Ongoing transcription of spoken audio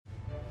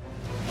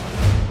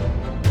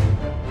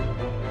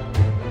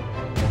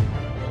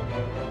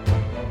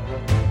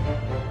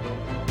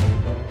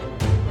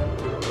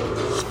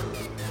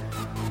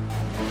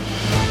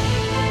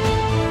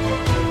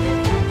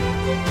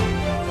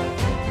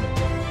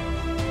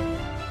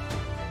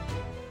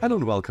Hello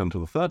and welcome to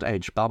the Third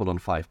Age Babylon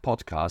 5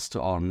 podcast,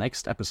 to our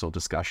next episode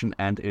discussion,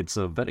 and it's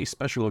a very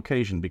special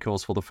occasion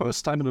because for the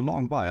first time in a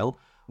long while,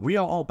 we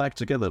are all back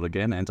together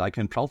again, and I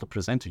can proudly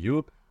present to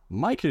you,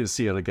 Mike is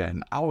here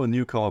again, our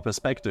newcomer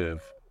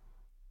perspective.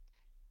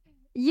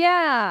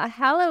 Yeah,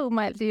 hello,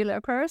 my dear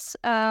lurkers.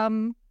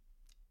 I'm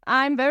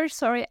very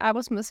sorry I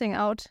was missing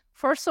out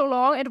for so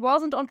long. It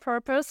wasn't on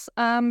purpose,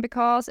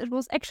 because it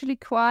was actually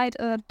quite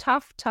a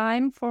tough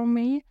time for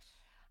me.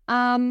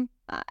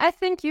 I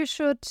think you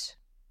should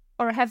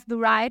or have the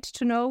right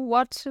to know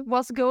what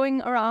was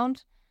going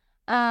around,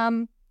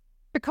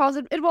 because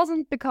it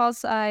wasn't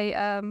because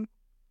I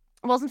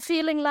wasn't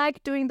feeling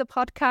like doing the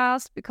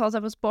podcast because I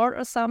was bored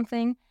or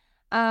something.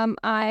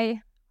 I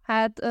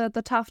had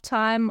the tough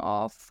time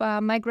of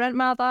my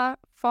grandmother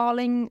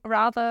falling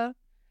rather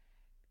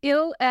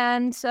ill,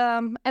 and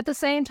at the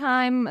same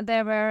time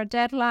there were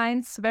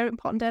deadlines, very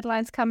important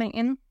deadlines coming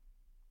in.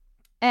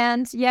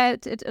 And yeah,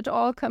 it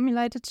all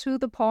accumulated to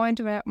the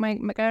point where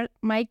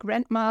my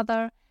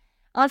grandmother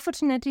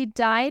unfortunately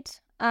died,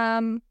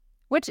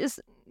 which is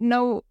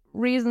no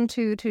reason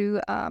to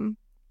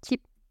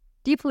keep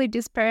deeply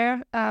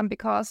despair,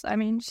 because I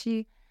mean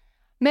she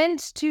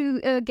meant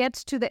to get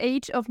to the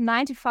age of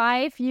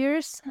 95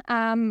 years,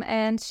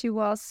 and she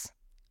was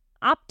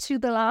up to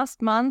the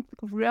last month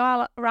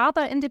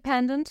rather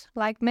independent,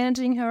 like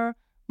managing her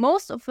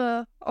most of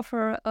her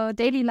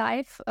daily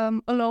life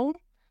alone.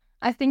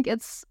 I think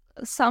it's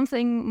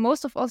something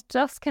most of us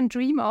just can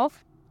dream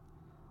of,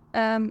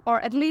 or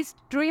at least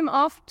dream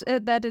of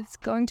that it's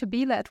going to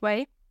be that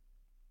way.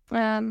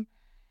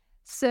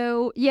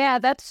 So yeah,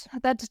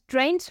 that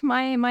drained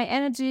my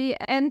energy,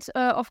 and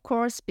of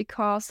course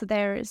because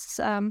there is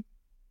a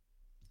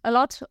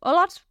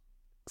lot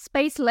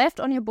space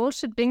left on your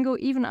bullshit bingo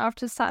even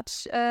after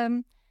such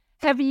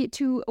heavy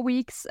 2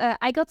 weeks.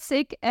 I got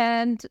sick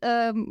and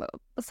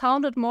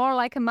sounded more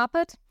like a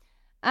Muppet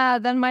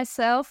than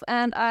myself,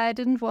 and I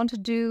didn't want to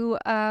do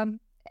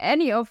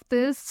any of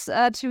this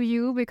to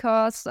you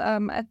because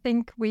I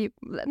think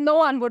no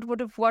one would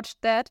have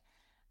watched that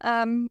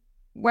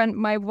when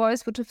my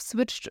voice would have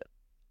switched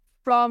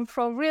from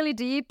really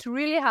deep to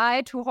really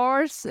high to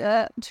hoarse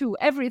to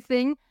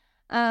everything.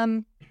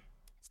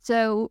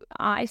 So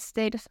I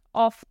stayed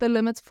off the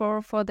limits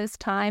for this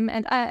time,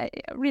 and I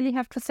really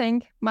have to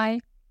thank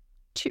my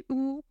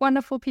two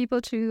wonderful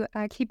people to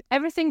keep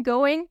everything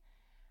going.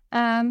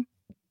 You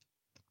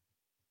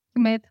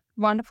made a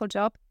wonderful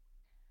job.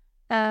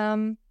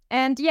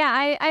 And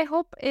yeah, I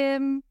hope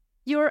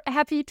you're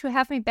happy to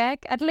have me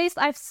back. At least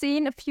I've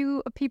seen a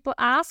few people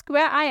ask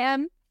where I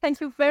am.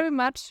 Thank you very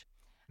much.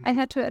 I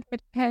had to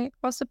admit I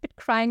was a bit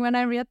crying when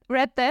I read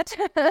that.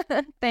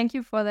 Thank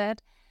you for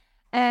that.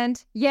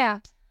 And yeah,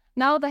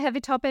 now the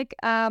heavy topic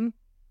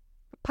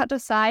put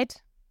aside,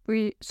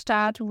 we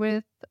start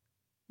with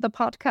the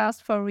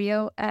podcast for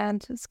real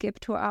and skip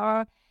to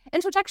our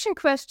introduction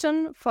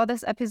question for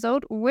this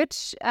episode,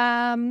 which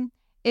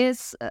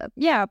is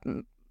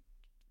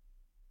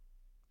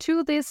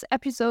to this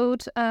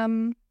episode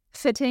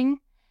fitting.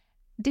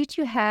 Did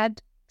you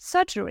had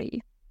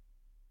surgery?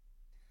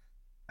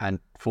 And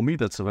for me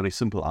that's a very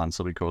simple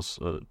answer because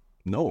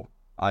no,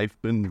 I've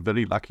been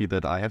very lucky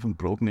that I haven't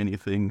broken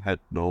anything, had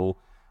no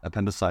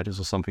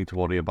appendicitis or something to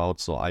worry about,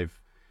 so I've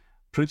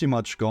pretty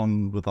much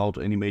gone without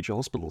any major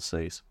hospital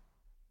stays.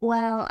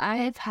 Well,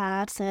 I've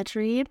had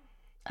surgery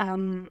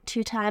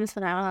 2 times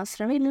when I was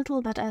very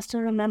little, but I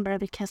still remember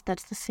because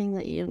that's the thing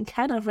that you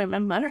kind of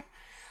remember.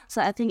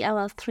 So I think I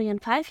was 3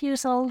 and 5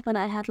 years old when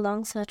I had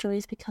long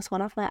surgeries because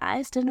one of my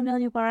eyes didn't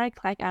really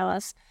work. Like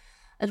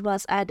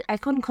I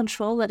couldn't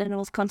control it, and it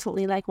was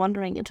constantly like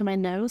wandering into my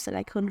nose, and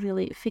I couldn't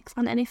really fix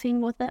on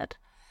anything with it.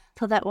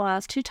 So that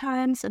was 2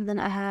 times, and then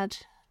I had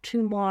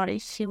 2 more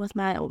issues with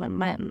my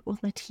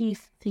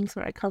teeth. Things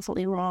were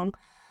constantly wrong,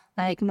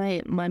 like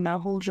my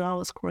whole jaw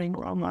was growing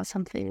wrong or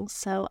something.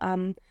 So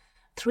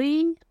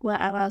 3 where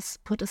I was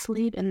put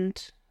asleep,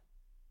 and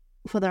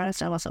for the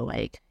rest I was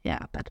awake.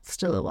 Yeah, but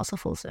still it was a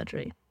full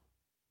surgery.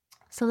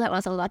 So that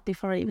was a lot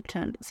before I even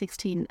turned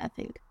 16, I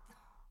think.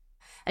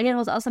 Again, it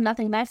was also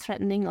nothing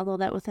life-threatening, although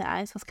that with the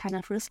eyes was kind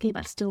of risky,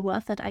 but still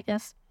worth it, I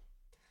guess.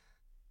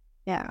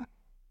 Yeah.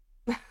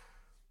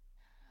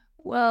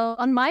 Well,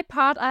 on my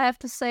part, I have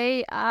to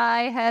say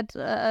I had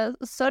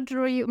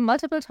surgery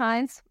multiple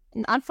times.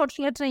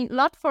 Unfortunately,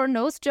 not for a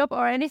nose job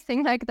or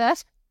anything like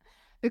that,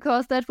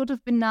 because that would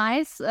have been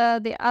nice.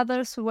 The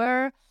others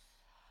were,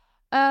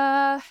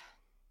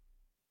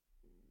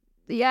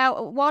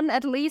 one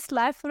at least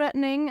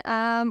life-threatening,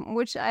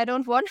 which I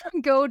don't want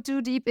to go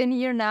too deep in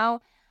here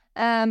now.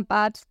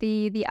 But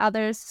the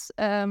others,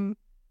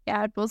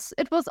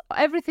 it was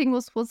everything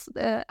was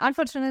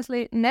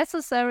unfortunately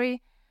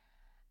necessary.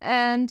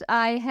 And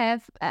I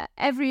have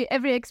every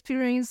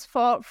experience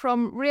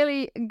from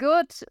really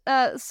good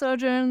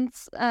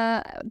surgeons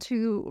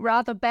to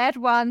rather bad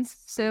ones.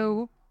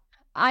 So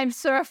I'm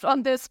served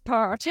on this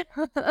part.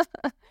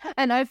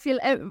 And I feel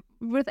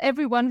with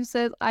everyone who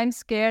says I'm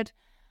scared,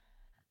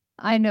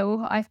 I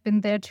know I've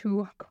been there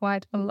too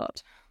quite a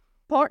lot.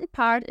 Important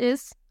part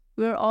is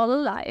we're all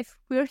alive.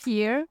 We're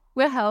here.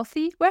 We're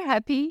healthy. We're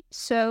happy.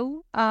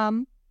 So,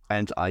 And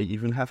I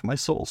even have my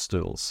soul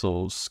still.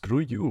 So screw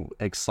you,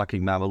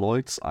 egg-sucking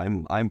mammaloids.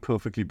 I'm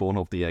perfectly born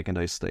of the egg, and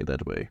I stay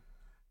that way.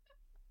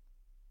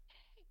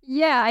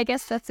 yeah, I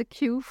guess that's a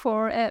cue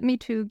for me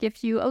to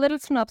give you a little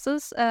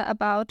synopsis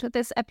about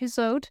this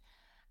episode.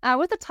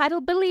 With the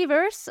title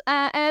Believers.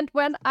 And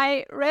when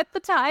I read the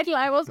title,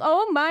 I was,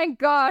 oh my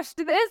gosh,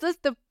 this is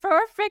the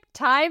perfect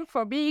time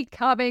for me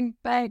coming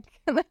back.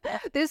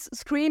 This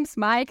screams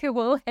Maike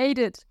will hate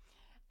it.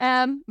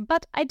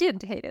 But I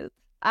didn't hate it.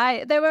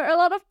 There were a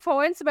lot of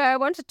points where I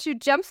wanted to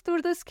jump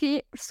through the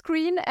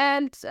screen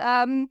and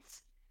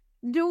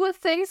do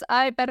things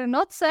I better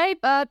not say,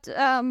 but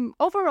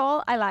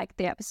overall, I liked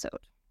the episode.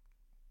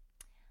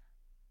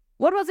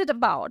 What was it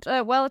about?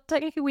 Well,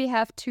 technically, we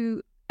have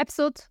two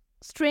episode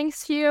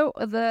strings here.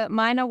 The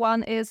minor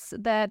one is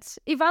that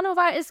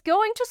Ivanova is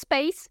going to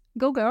space,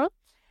 go girl,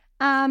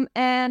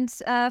 and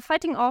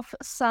fighting off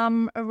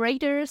some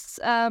raiders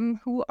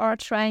who are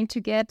trying to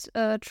get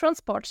a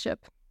transport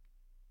ship.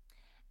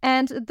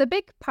 And the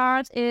big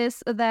part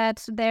is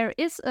that there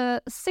is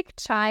a sick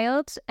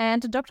child,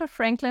 and Dr.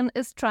 Franklin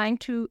is trying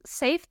to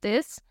save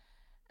this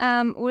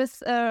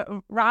with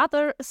a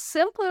rather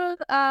simple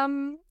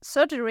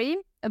surgery.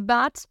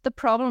 But the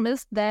problem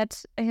is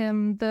that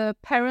the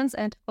parents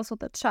and also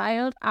the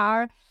child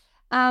are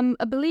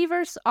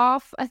believers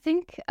of, I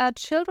think,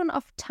 Children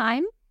of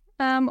Time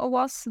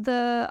was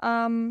the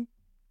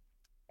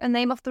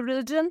name of the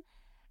religion.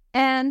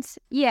 And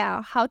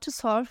yeah, how to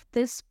solve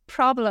this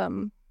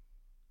problem.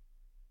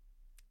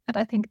 And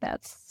I think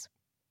that's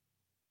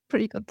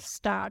pretty good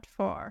start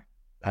for.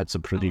 That's a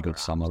pretty good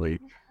summary.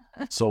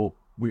 So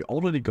we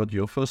already got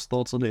your first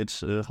thoughts on it.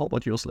 How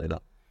about yours,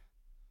 Leila?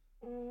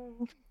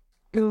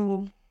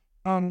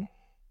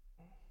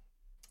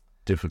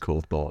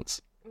 Difficult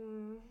thoughts.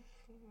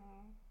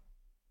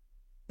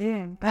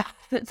 Yeah,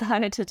 it's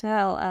hard to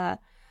tell.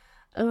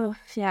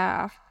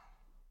 Yeah.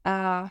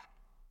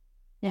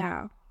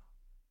 Yeah.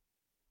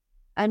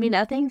 I mean,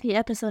 I think the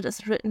episode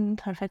is written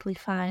perfectly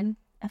fine.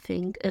 I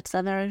think it's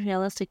a very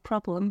realistic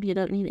problem. You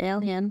don't need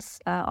aliens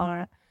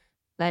or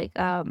like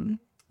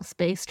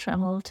space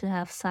travel to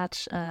have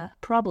such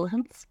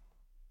problems.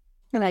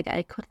 Like,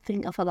 I could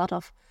think of a lot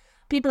of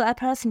people I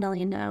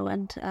personally know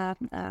and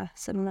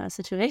similar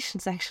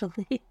situations,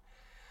 actually.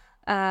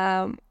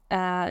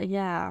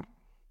 Yeah.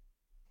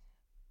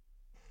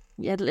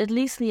 It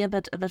leaves me a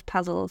bit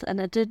puzzled,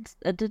 and it did.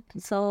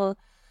 So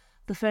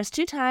the first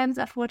two times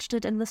I've watched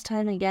it, and this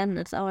time again,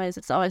 it's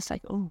always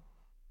like, oh,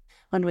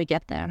 when we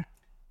get there.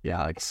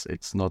 Yeah,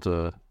 it's not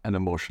an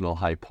emotional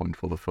high point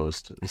for the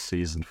first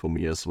season for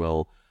me as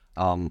well.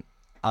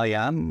 I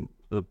am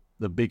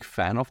a big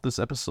fan of this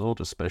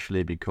episode,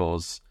 especially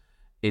because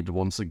it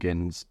once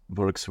again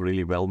works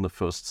really well in the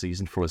first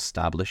season for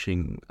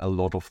establishing a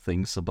lot of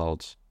things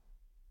about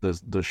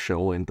the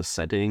show and the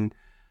setting.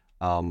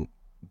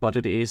 But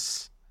it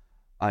is,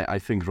 I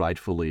think,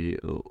 rightfully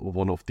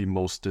one of the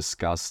most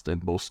discussed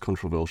and most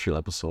controversial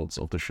episodes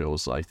of the show.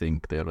 So I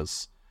think there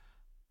is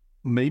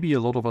maybe a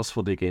lot of us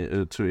to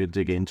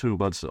dig into,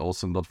 but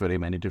also not very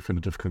many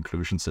definitive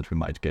conclusions that we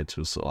might get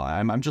to. So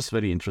I'm just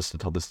very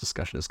interested how this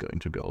discussion is going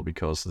to go,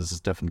 because this is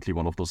definitely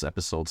one of those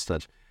episodes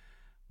that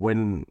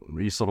when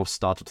we sort of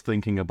started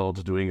thinking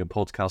about doing a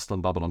podcast on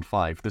Babylon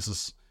 5, this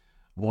is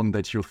one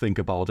that you think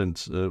about and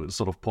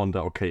sort of ponder,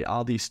 okay,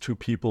 are these two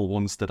people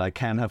ones that I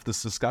can have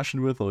this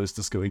discussion with, or is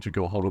this going to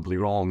go horribly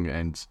wrong?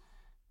 And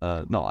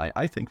no,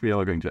 I think we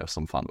are going to have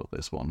some fun with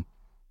this one.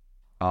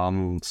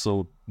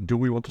 So do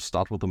we want to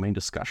start with the main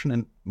discussion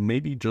and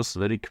maybe just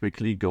very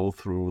quickly go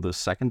through the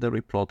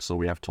secondary plot so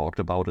we have talked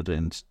about it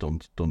and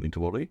don't need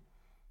to worry?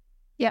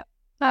 Yeah,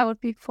 I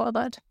would be for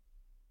that.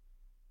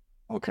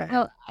 Okay.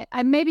 Well,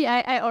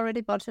 I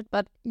already bought it,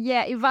 but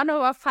yeah,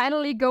 Ivanova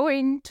finally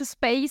going to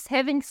space,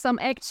 having some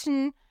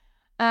action.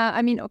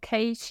 I mean,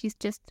 okay, she's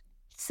just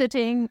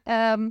sitting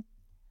in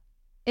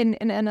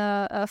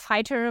a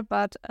fighter,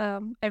 but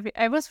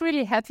I was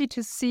really happy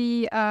to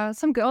see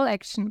some girl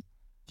action.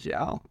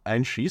 Yeah,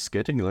 and she's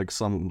getting like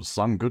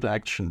some good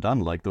action done,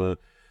 like the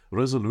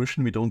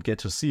resolution we don't get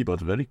to see, but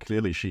very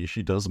clearly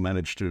she does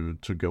manage to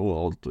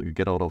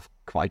get out of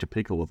quite a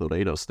pickle with the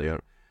raiders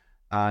there.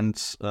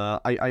 And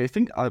I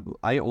think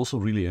I also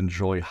really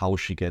enjoy how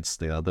she gets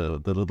there, the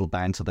little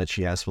banter that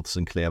she has with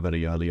Sinclair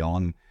very early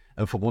on.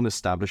 For one,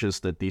 establishes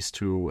that these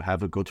two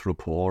have a good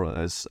rapport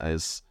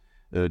as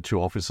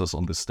two officers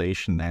on the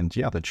station, and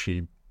yeah, that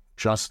she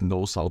just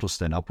knows how to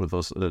stand up with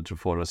us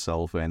for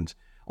herself, and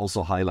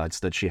also highlights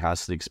that she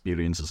has the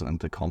experiences and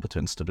the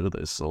competence to do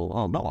this.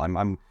 So, no,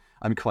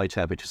 I'm quite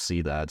happy to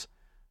see that.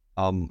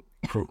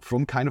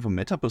 From kind of a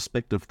meta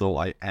perspective, though,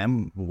 I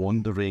am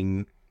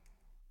wondering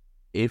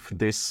if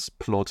this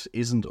plot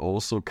isn't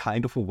also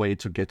kind of a way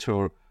to get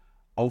her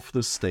off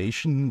the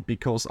station,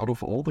 because out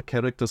of all the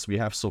characters we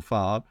have so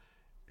far,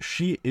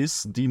 she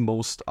is the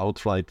most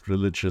outright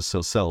religious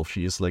herself.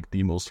 She is like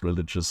the most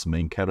religious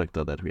main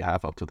character that we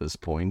have up to this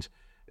point.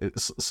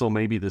 So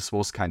maybe this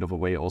was kind of a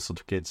way also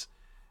to get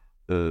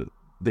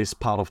this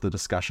part of the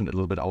discussion a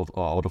little bit out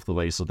of the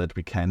way so that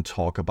we can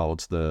talk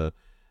about the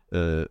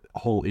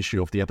whole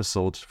issue of the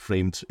episode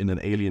framed in an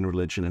alien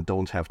religion and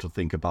don't have to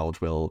think about,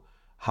 well,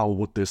 how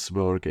would this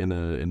work in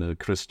a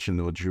Christian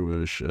or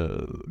Jewish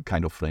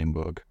kind of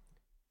framework?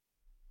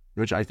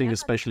 Which I think,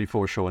 especially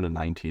for a show in the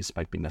 90s,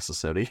 might be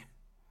necessary.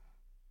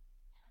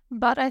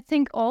 But I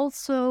think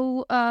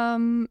also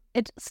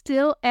it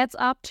still adds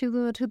up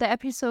to the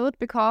episode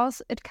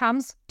because it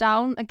comes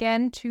down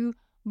again to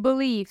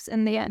beliefs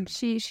in the end.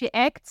 She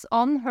acts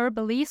on her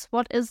beliefs,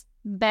 what is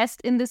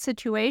best in the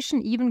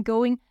situation, even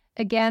going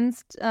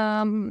against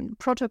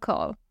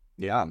protocol.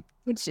 Yeah.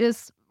 Which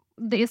is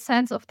the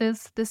essence of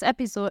this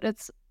episode.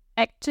 It's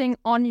acting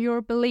on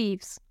your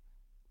beliefs,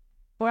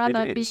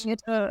 rather being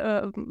it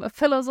a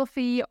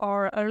philosophy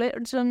or a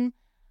religion.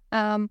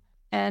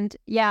 And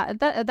yeah,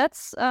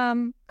 that's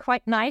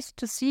quite nice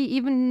to see,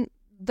 even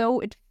though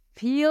it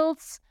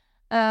feels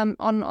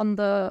on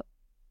the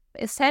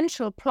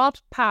essential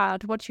plot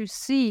part, what you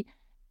see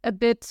a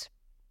bit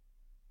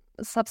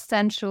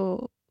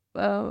substantial,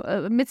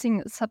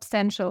 missing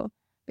substantial,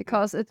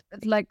 because it's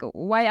like,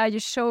 why are you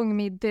showing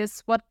me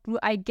this? What do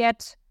I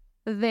get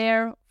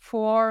there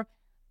for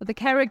the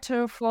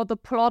character, for the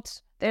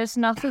plot? There's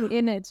nothing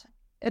in it.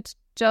 It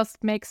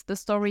just makes the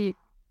story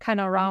kind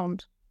of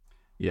round.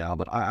 Yeah,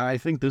 but I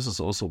think this is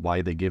also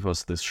why they give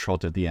us this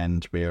shot at the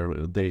end where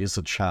there is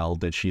a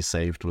child that she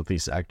saved with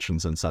these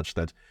actions and such,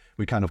 that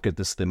we kind of get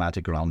this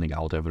thematic rounding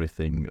out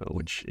everything,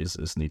 which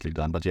is neatly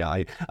done. But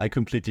yeah, I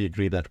completely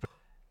agree that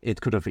it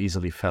could have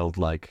easily felt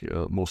like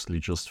mostly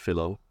just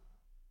filler.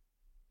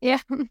 Yeah,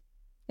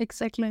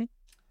 exactly.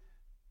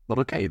 But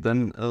okay,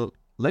 then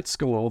let's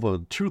go over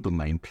to the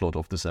main plot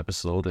of this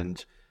episode.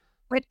 And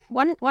wait,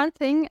 one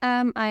thing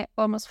I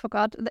almost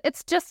forgot.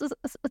 It's just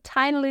a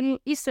tiny little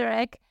Easter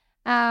egg.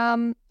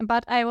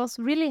 But I was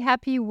really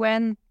happy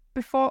when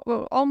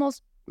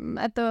almost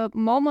at the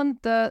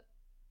moment the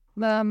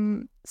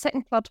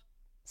second plot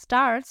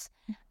starts,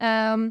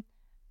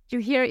 you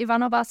hear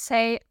Ivanova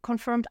say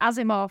confirmed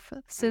Asimov,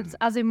 since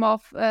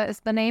Asimov is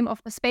the name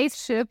of the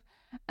spaceship.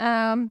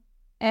 And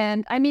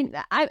I mean,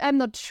 I'm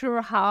not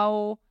sure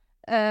how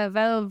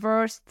well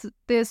versed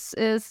this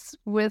is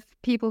with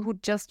people who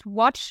just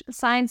watch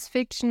science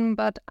fiction,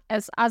 but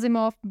as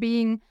Asimov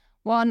being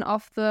one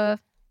of the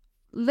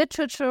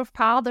literature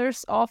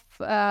fathers of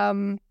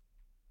science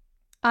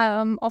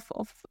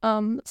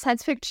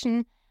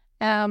fiction,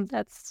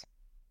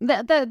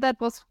 that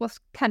was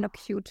kind of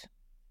cute,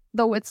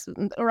 though it's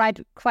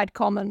quite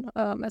common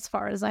as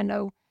far as I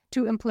know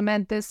to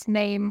implement this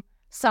name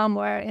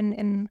somewhere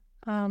in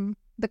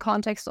the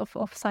context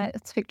of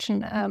science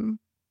fiction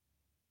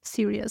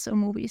series or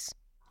movies.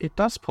 It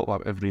does pop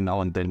up every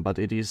now and then, but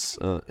it is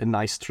a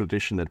nice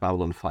tradition that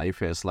Babylon 5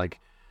 has, like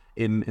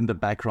in the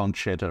background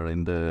chatter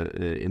in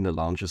the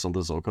lounges on the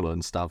Zocalo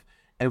and stuff.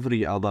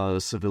 Every other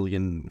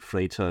civilian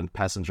freighter and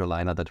passenger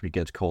liner that we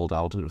get called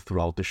out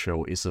throughout the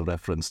show is a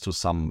reference to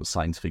some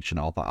science fiction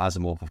author.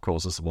 Asimov, of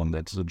course, is the one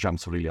that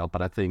jumps really out,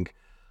 but I think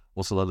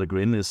Ursula Le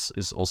Guin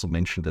is also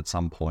mentioned at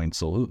some point.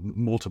 So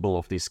multiple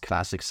of these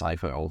classic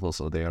sci-fi authors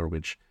are there,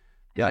 which,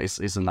 yeah,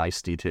 is a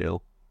nice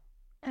detail.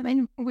 I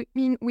mean,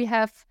 we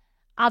have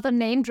other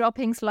name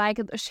droppings like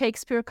the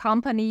Shakespeare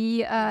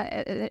Company,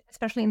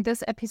 especially in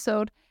this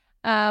episode.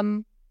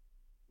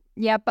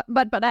 Yeah,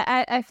 but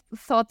I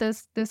thought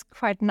this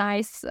quite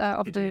nice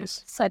of the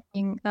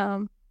setting.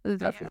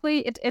 Definitely,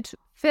 it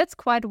fits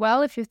quite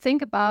well if you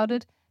think about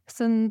it,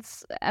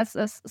 since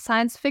as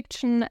science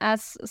fiction,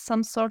 as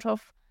some sort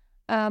of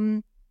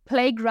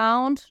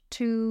playground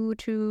to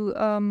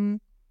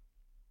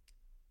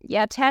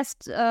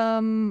test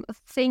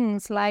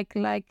things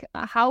like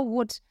how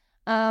would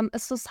a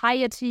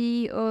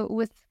society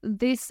with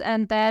this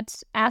and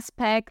that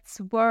aspects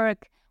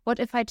work. What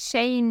if I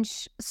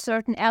change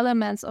certain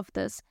elements of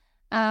this,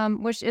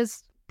 which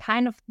is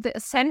kind of the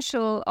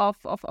essential of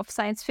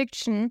science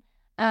fiction,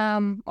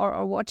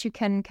 or what you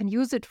can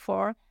use it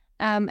for,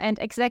 and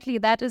exactly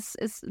that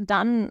is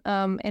done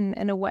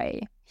in a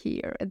way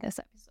here in this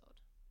episode.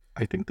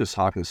 I think this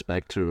harkens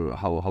back to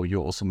how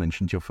you also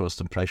mentioned your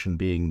first impression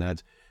being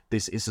that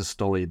this is a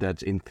story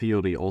that in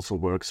theory also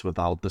works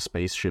without the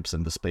spaceships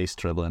and the space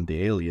travel and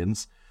the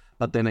aliens.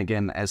 But then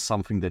again, as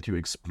something that you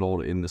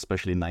explore in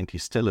especially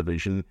 90s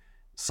television,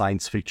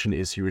 science fiction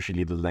is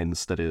usually the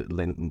lens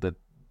that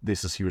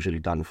this is usually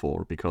done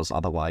for, because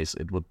otherwise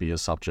it would be a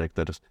subject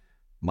that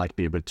might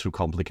be a bit too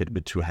complicated, a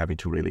bit too heavy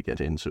to really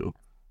get into.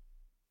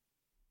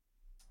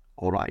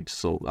 All right,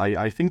 so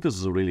I think this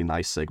is a really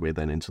nice segue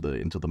then into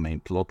the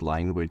main plot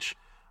line, which,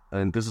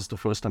 and this is the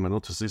first time I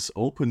noticed this,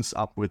 opens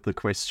up with the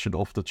question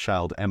of the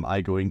child, am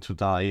I going to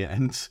die?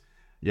 And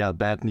yeah,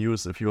 bad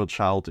news, if you're a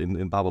child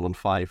in Babylon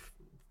 5,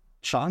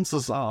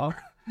 chances are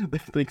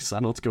that things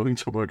are not going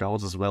to work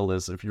out as well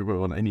as if you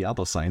were on any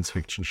other science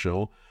fiction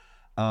show.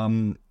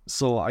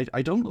 So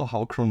I don't know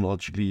how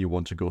chronologically you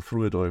want to go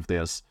through it, or if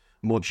there's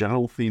more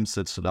general themes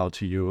that stood out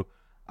to you.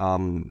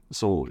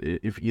 So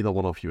if either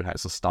one of you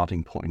has a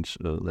starting point,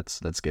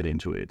 let's get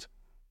into it.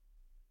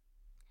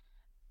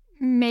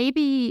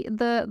 maybe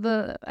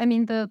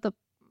the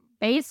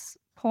base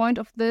point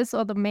of this,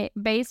 or the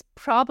base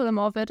problem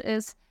of it,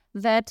 is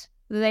that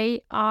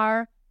they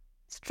are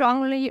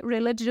strongly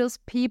religious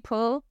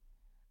people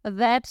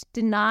that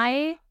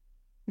deny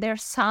their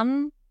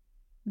son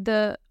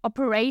the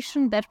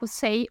operation that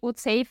would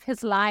save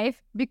his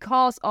life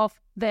because of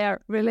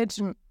their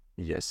religion.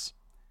 Yes.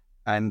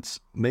 And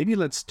maybe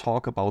let's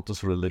talk about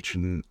this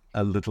religion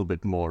a little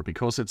bit more,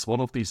 because it's one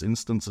of these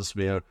instances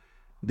where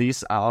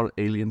these are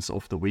aliens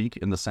of the week,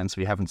 in the sense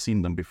we haven't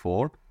seen them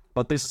before.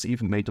 But this is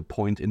even made a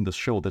point in the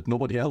show that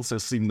nobody else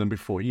has seen them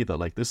before either.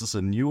 Like, this is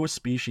a newer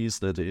species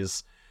that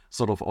is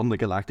sort of on the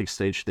galactic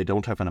stage. They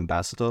don't have an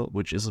ambassador,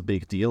 which is a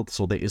big deal.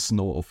 So there is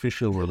no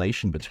official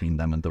relation between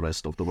them and the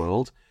rest of the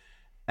world.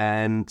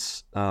 And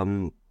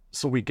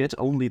so we get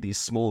only these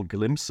small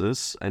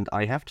glimpses. And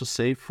I have to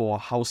say, for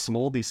how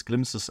small these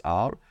glimpses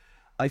are,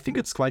 I think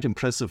it's quite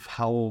impressive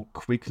how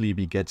quickly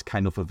we get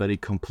kind of a very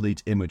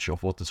complete image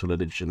of what this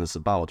religion is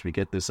about. We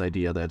get this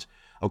idea that,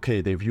 okay,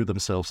 they view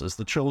themselves as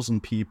the chosen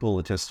people.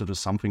 It has to do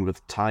something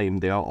with time.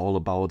 They are all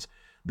about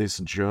this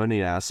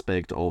journey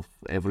aspect of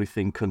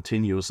everything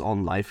continues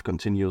on, life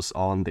continues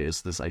on.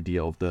 There's this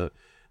idea of the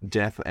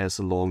death as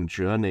a long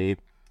journey.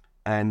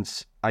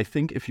 And I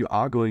think if you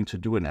are going to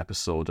do an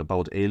episode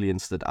about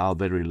aliens that are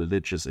very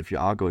religious, if you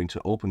are going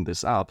to open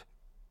this up,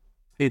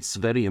 it's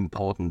very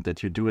important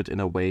that you do it in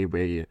a way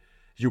where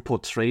you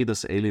portray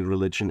this alien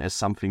religion as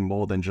something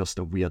more than just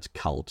a weird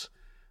cult.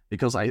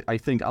 Because I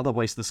think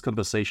otherwise this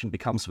conversation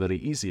becomes very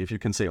easy. If you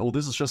can say, oh,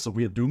 this is just a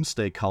weird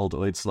doomsday cult,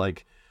 or it's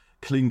like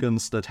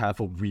Klingons that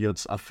have a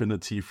weird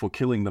affinity for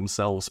killing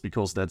themselves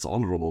because that's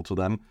honorable to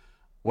them,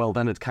 well,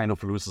 then it kind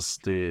of loses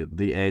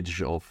the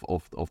edge of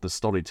the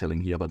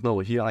storytelling here. But no,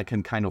 here I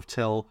can kind of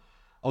tell,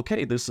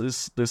 okay, this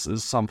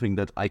is something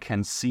that I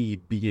can see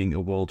being a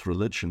world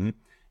religion,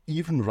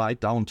 even right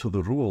down to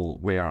the rule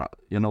where,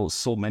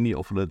 so many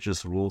of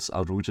religious rules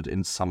are rooted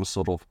in some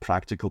sort of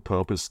practical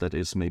purpose that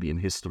is maybe in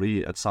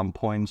history at some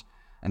point.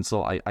 And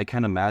so I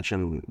can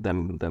imagine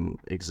them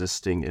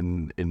existing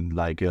in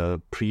like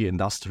a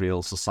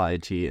pre-industrial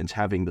society and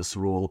having this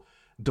rule,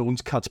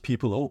 don't cut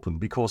people open,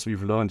 because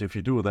we've learned if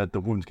you do that, the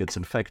wound gets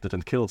infected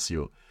and kills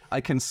you.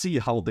 I can see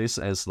how this,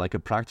 as like a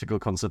practical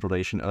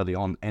consideration early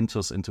on,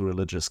 enters into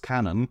religious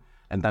canon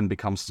and then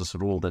becomes this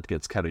rule that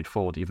gets carried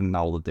forward even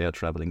now that they're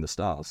traveling the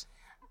stars.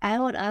 I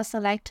would also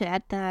like to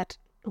add that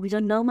we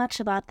don't know much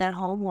about their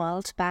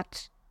homeworld,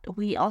 but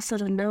we also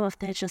don't know if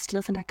they just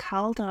live in a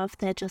cult or if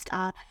they just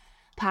are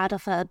part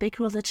of a big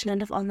religion,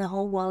 and if on the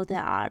homeworld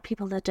there are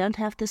people that don't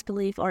have this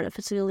belief, or if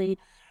it's really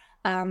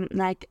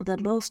like the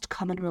most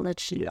common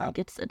religion. Yeah. Like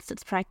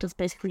it's practiced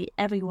basically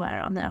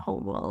everywhere on their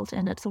homeworld,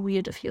 and it's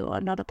weird if you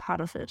are not a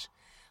part of it.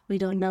 We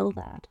don't know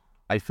that.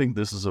 I think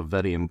this is a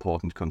very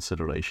important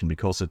consideration,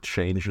 because it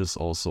changes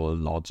also a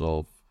lot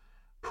of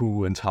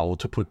who and how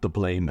to put the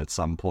blame at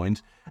some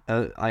point.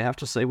 I have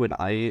to say, when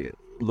I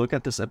look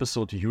at this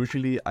episode,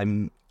 usually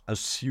I'm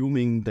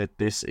assuming that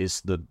this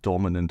is the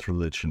dominant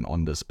religion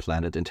on this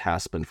planet and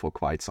has been for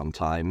quite some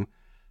time,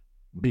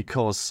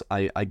 because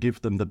I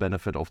give them the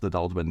benefit of the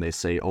doubt when they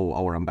say, oh,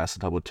 our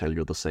ambassador would tell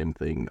you the same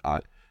thing.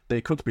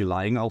 They could be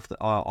lying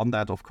on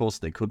that, of course.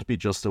 They could be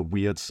just a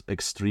weird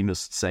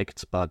extremist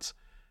sect, but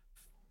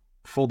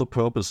for the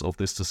purpose of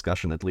this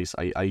discussion, at least,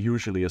 I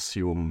usually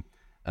assume,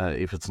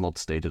 if it's not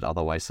stated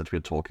otherwise, that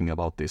we're talking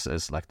about this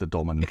as like the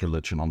dominant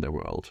religion on their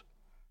world.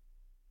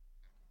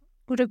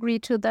 Would agree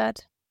to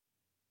that.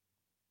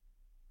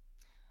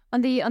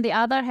 On the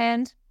other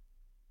hand,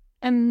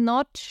 I'm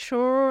not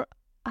sure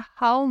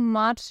how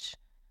much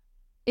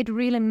it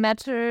really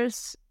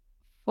matters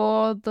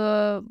for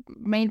the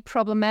main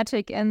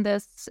problematic in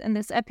this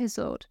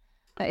episode,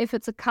 if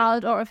it's a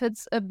cult or if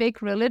it's a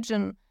big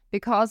religion,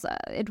 because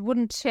it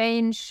wouldn't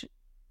change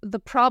the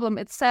problem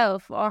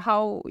itself or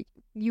how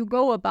you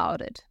go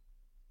about it.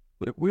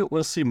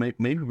 We'll see.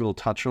 Maybe we'll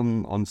touch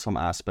on some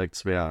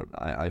aspects where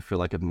I feel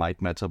like it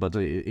might matter, but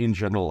in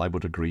general, I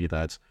would agree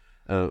that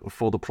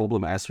for the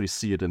problem as we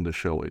see it in the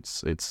show,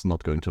 it's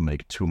not going to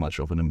make too much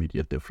of an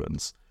immediate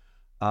difference.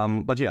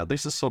 But yeah,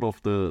 this is sort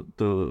of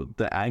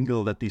the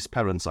angle that these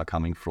parents are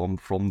coming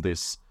from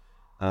this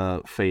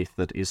faith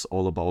that is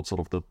all about sort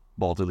of the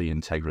bodily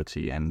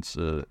integrity. And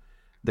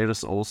there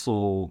is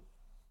also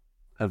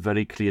a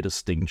very clear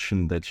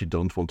distinction that you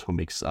don't want to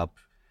mix up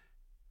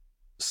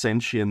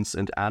sentience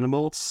and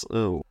animals.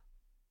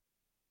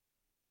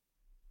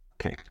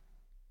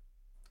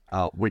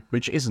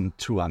 Which isn't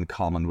too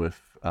uncommon with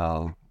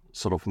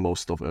sort of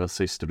most of Earth's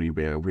history,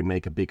 where we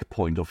make a big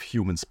point of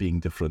humans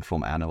being different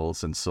from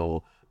animals. And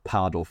so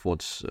part of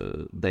what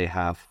they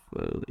have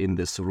in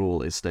this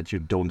rule is that you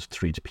don't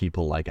treat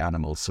people like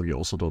animals, so you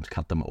also don't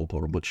cut them open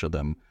or butcher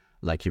them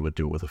like you would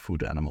do with a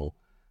food animal,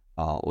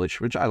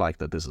 which I like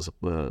that this is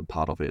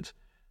part of it.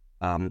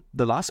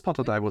 The last part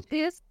that I would...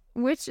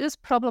 Which is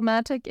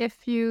problematic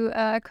if you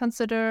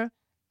consider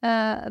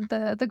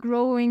the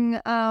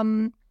growing...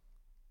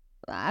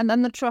 and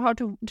I'm not sure how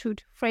to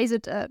phrase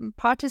it,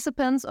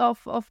 participants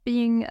of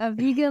being a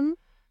vegan.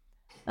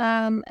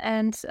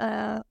 and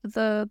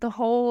the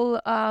whole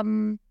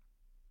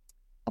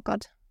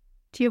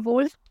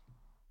Tierwohl,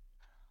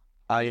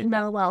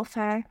 Animal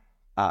welfare.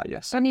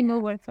 Yes.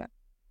 animal welfare.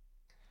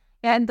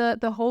 Yeah, and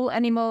the whole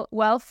animal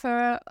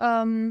welfare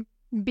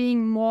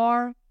being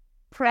more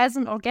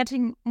present or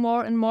getting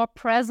more and more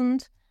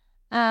present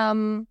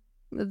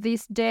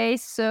these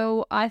days.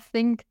 So I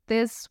think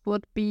this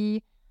would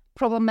be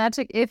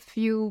problematic if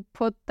you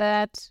put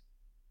that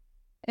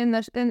in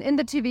the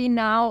TV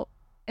now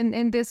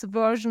in this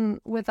version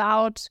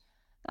without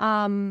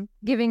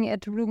giving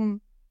it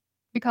room,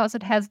 because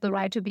it has the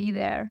right to be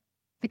there,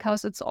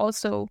 because it's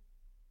also.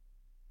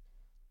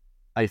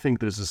 I think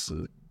this is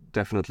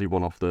definitely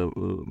one of the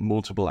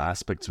multiple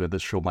aspects where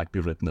this show might be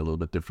written a little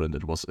bit different.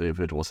 If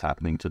it was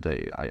happening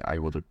today. I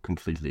would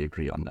completely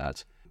agree on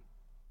that.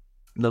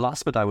 The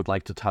last bit I would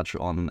like to touch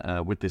on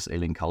with this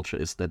alien culture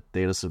is that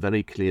there is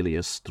very clearly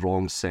a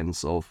strong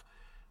sense of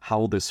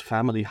how this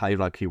family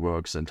hierarchy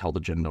works and how the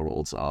gender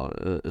roles are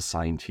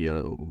assigned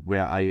here,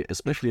 where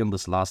especially in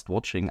this last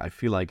watching, I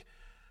feel like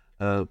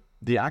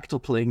the actor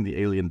playing the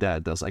alien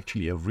dad does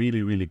actually a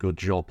really, really good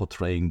job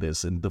portraying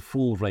this in the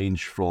full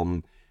range,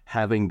 from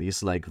having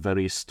these like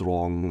very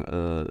strong,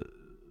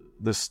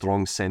 this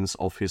strong sense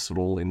of his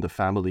role in the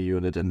family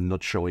unit and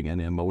not showing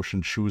any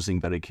emotion,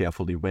 choosing very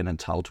carefully when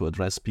and how to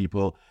address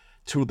people,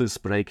 to this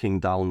breaking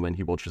down when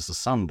he watches his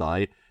son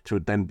die, to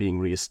it then being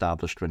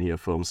reestablished when he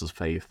affirms his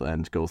faith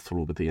and goes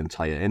through with the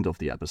entire end of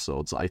the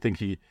episode. So I think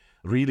he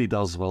really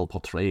does well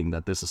portraying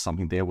that this is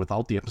something there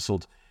without the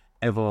episode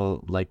ever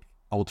like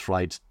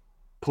outright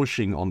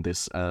pushing on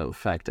this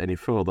fact any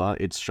further.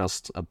 It's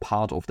just a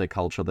part of their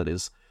culture that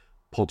is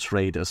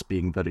portrayed as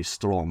being very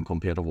strong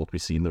compared to what we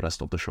see in the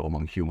rest of the show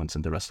among humans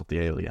and the rest of the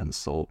aliens.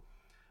 So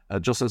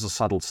just as a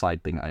subtle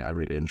side thing, I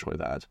really enjoy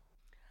that.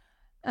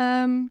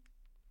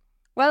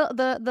 Well,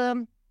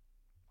 the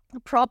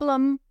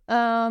problem,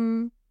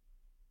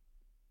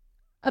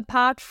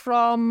 apart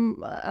from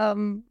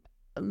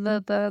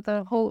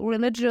the whole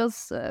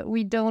religious,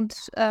 we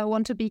don't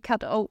want to be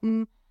cut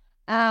open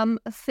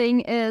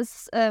thing,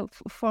 is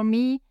for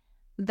me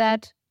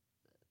that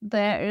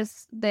there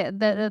is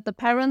the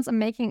parents are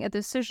making a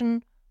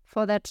decision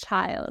for their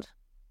child.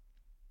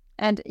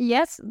 And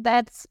yes,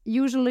 that's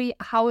usually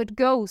how it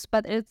goes,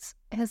 but it's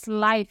his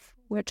life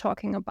we're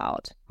talking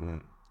about.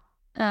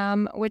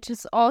 Which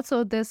is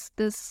also this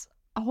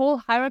whole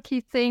hierarchy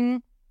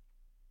thing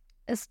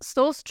is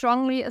so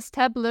strongly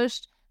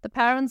established. The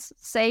parents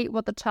say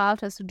what the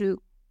child has to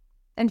do,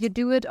 and you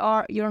do it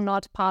or you're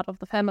not part of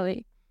the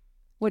family,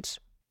 which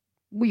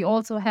we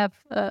also have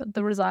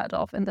the result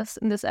of in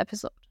this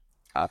episode.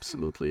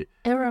 Absolutely.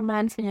 It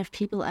reminds me of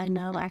people I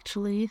know,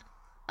 actually,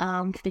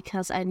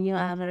 because I knew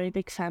a very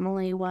big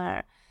family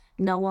where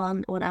no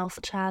one, when I was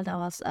a child, I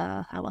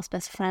was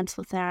best friends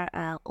with their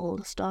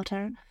oldest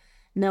daughter.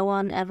 No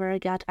one ever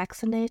got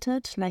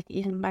vaccinated. Like,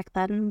 even back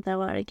then, they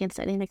were against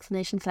any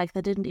vaccinations. Like, they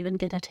didn't even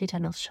get a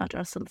tetanus shot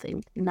or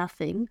something.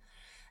 Nothing.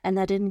 And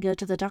they didn't go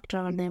to the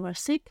doctor when they were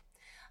sick.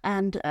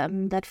 And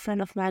that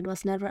friend of mine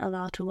was never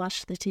allowed to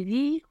watch the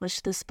TV,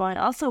 which this boy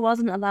also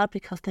wasn't allowed,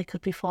 because there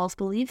could be false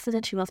beliefs in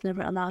it. She was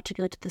never allowed to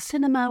go to the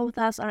cinema with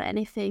us or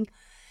anything.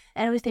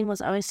 Everything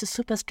was always just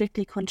super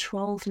strictly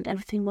controlled, and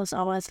everything was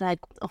always like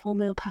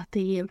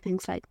homeopathy and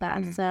things like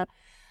that. So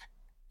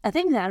I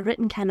think they are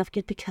written kind of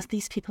good because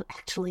these people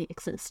actually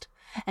exist.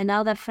 And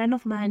now that friend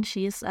of mine,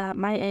 she's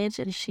my age,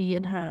 and she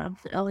in her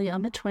early or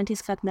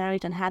mid-20s got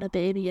married and had a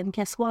baby, and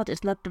guess what?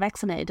 It's not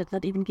vaccinated,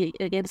 not even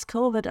against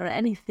COVID or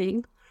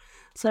anything.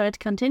 So it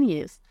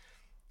continues.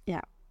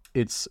 Yeah.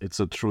 It's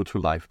a true to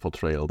life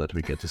portrayal that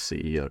we get to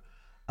see here.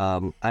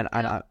 And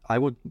I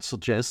would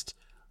suggest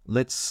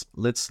let's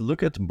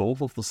look at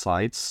both of the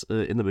sides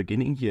in the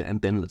beginning here,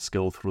 and then let's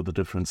go through the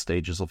different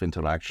stages of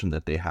interaction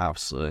that they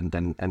have,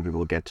 and we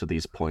will get to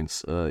these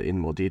points in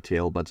more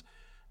detail. But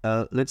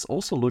let's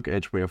also look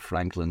at where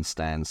Franklin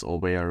stands, or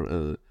where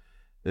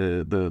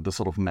the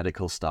sort of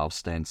medical staff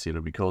stands here,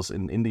 because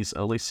in these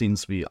early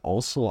scenes we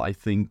also, I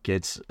think,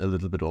 get a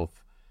little bit of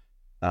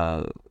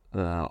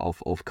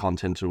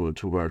content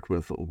to work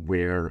with,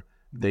 where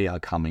they are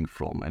coming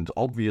from. And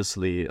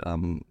obviously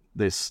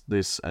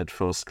this at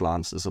first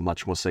glance is a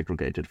much more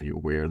segregated view,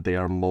 where they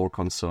are more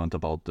concerned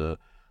about the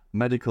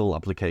medical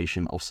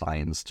application of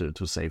science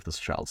to save this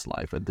child's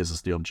life. And this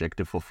is the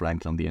objective for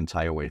Franklin the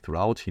entire way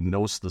throughout. He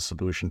knows the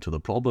solution to the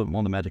problem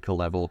on the medical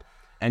level,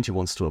 and he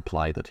wants to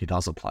apply that. He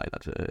does apply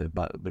that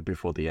but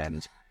before the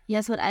end.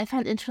 Yes, what I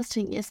find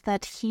interesting is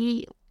that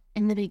he,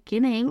 in the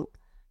beginning,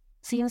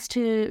 seems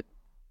to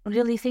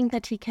really think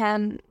that he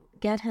can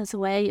get his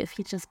way if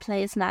he just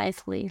plays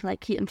nicely.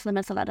 Like, he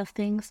implements a lot of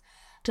things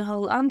to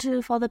hold on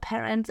to for the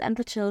parents and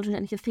the children,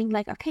 and you think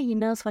like, okay, he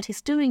knows what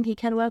he's doing, he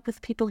can work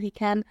with people, he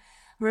can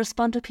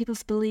respond to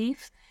people's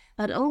beliefs,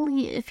 but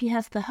only if he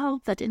has the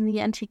hope that in the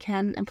end he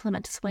can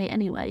implement his way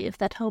anyway. If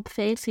that hope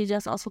fails, he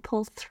just also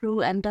pulls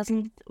through and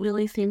doesn't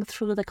really think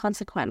through the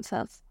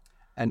consequences.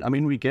 And I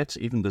mean, we get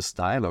even this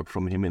dialogue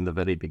from him in the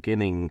very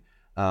beginning,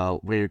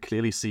 where you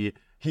clearly see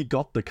he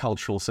got the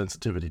cultural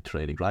sensitivity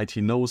training, right?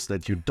 He knows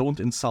that you don't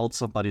insult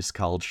somebody's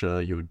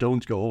culture, you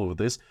don't go over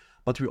this.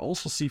 But we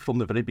also see from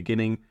the very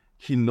beginning,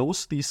 he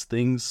knows these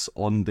things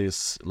on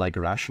this like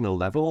rational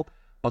level,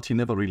 but he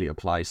never really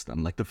applies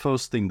them. Like the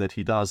first thing that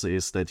he does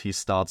is that he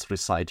starts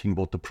reciting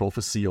what the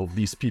prophecy of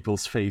these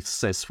people's faith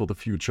says for the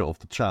future of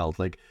the child.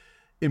 Like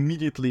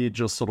immediately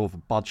just sort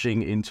of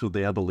budging into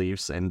their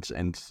beliefs and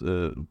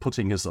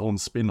putting his own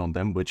spin on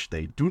them, which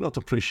they do not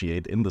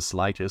appreciate in the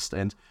slightest.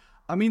 And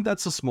I mean,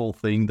 that's a small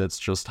thing. That's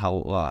just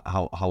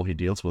how he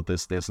deals with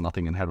this. There's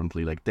nothing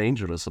inherently like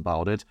dangerous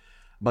about it.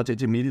 But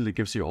it immediately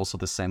gives you also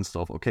the sense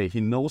of, okay,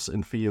 he knows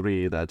in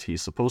theory that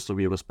he's supposed to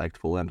be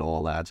respectful and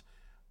all that.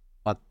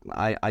 But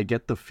I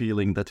get the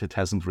feeling that it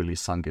hasn't really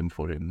sunk in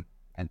for him.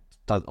 And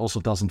that also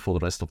doesn't for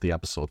the rest of the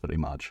episode very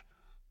much.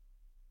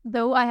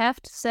 Though I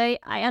have to say,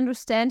 I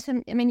understand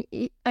him. I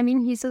mean,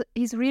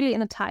 he's really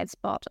in a tight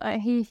spot.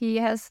 He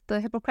has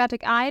the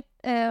Hippocratic eye,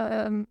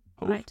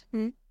 right?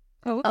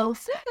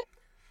 Oath.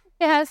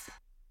 Yes.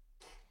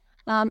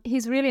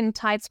 He's really in a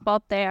tight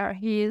spot there.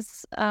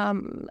 He's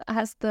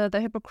has the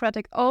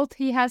Hippocratic oath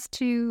he has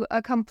to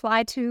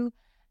comply to,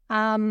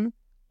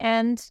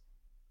 and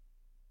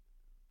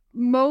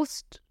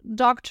most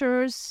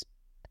doctors,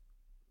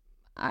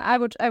 I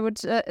would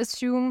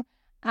assume,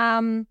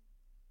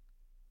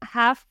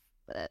 have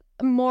a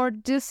more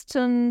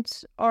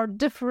distant or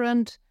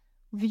different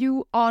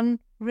view on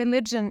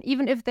religion,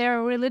 even if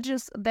they're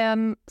religious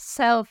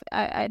themselves.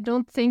 I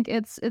don't think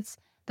it's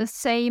the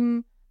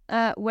same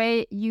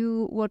way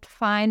you would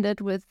find it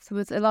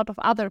with a lot of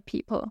other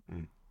people,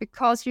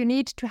 because you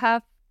need to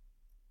have,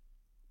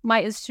 my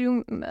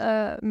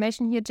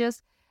assumption here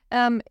just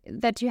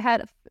that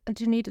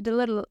you need a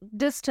little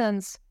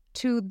distance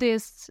to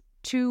this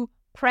to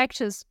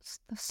practice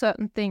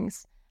certain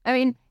things. I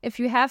mean, if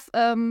you have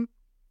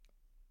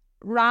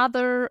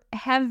rather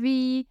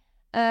heavy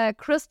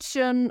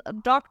Christian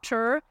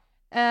doctor,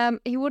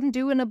 he wouldn't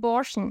do an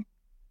abortion.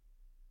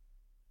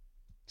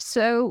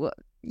 So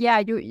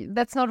yeah,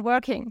 that's not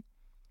working.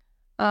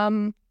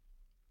 And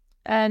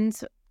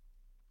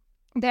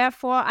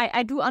therefore,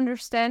 I do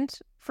understand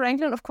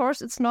Franklin. Of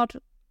course, it's not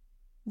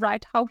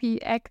right how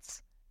he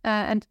acts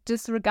and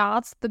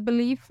disregards the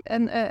belief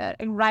and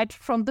right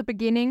from the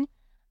beginning,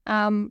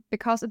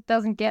 because it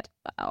doesn't get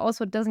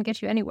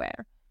you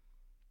anywhere.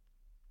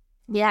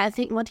 Yeah, I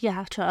think what you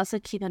have to also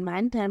keep in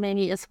mind there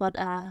maybe is what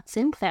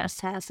Sinclair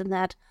says in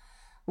that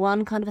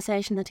one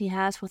conversation that he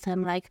has with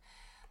him, like,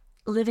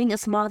 living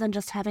is more than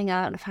just having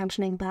a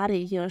functioning body.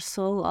 Your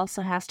soul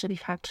also has to be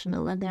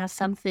functional. And there are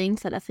some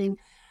things that I think,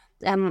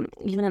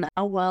 even in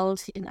our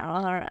world, in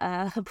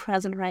our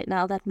present right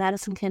now, that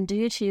medicine can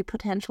do to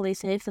potentially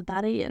save the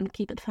body and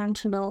keep it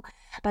functional,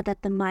 but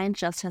that the mind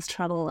just has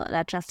trouble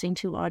adjusting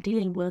to or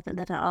dealing with, and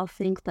that are all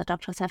things that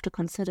doctors have to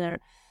consider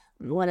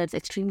when it's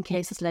extreme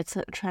cases like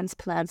certain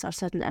transplants or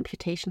certain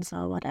amputations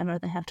or whatever.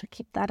 They have to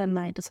keep that in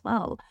mind as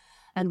well.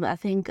 And I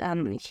think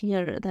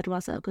here that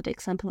was a good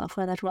example of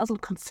where that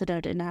wasn't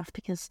considered enough,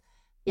 because,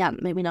 yeah,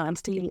 maybe now I'm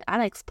stealing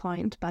Alex's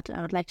point, but I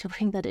would like to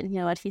bring that in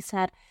here. What he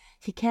said,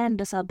 he can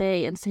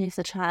disobey and save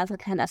the child, and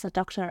can, as a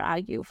doctor,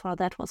 argue for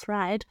that was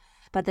right,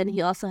 but then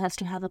he also has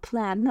to have a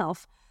plan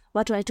of,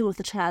 what do I do with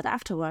the child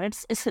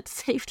afterwards? Is it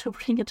safe to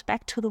bring it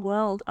back to the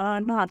world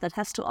or not? That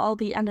has to all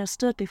be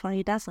understood before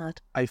he does it.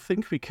 I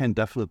think we can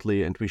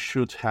definitely, and we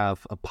should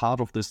have a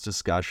part of this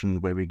discussion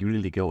where we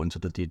really go into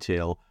the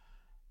detail.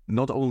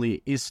 Not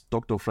only is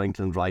Dr.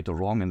 Franklin right or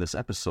wrong in this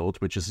episode,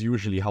 which is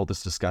usually how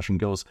this discussion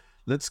goes,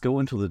 let's go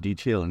into the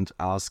detail and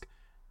ask,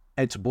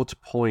 at what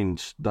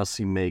point does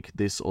he make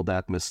this or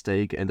that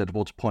mistake, and at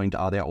what point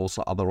are there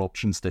also other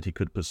options that he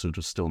could pursue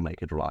to still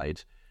make it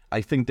right?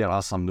 I think there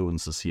are some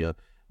nuances here,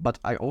 but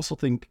I also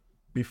think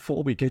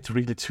before we get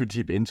really too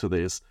deep into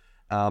this,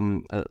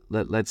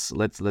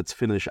 let's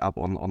finish up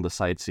on the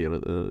sides here.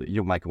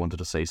 You, Mike, wanted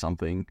to say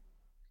something.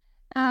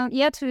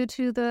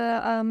 To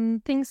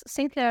the things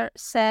Sinclair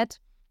said,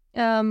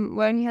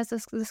 where he has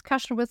this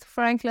discussion with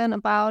Franklin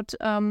about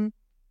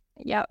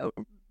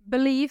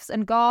beliefs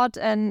and God,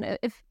 and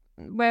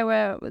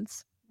where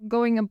it's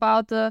going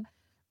about the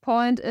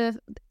point of,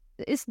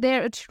 is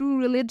there a true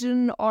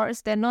religion or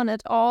is there none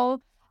at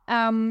all?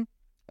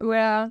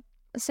 Where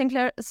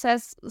Sinclair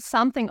says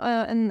something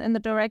in the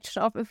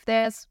direction of,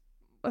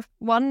 if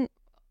one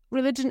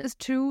religion is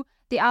true,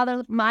 the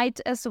other might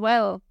as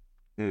well,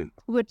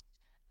 which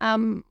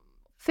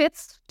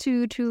fits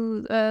to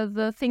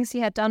the things he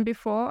had done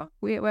before,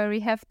 where we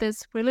have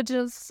this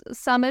religious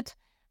summit,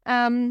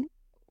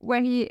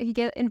 where he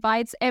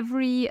invites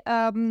every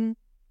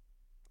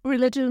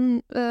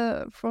religion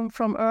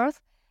from Earth.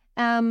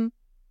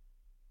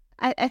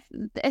 I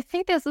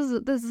think this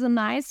is a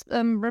nice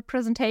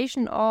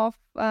representation of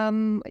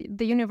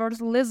the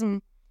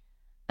universalism,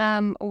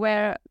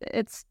 where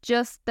it's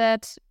just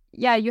that,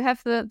 yeah, you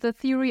have the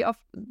theory of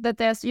that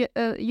there's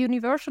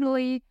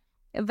universally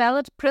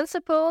valid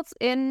principles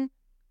in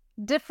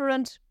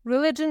different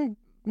religion,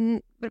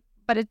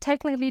 but it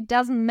technically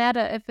doesn't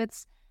matter if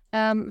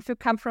you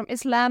come from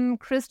Islam,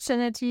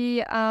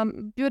 Christianity,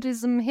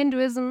 Buddhism,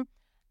 Hinduism.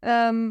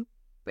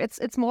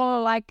 it's more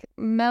like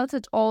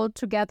melted all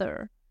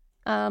together,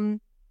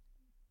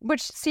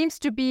 which seems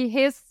to be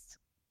his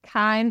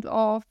kind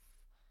of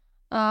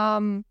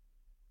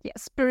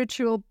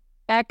spiritual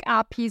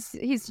backup he's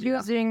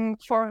using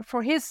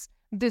for his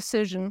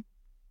decision.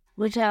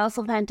 Which I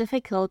also find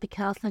difficult,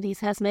 because then he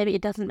says maybe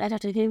it doesn't matter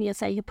to him, you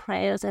say your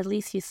prayers, at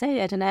least you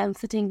say it. And I'm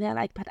sitting there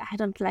like, but I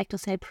don't like to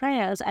say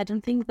prayers. I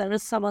don't think there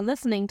is someone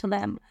listening to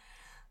them.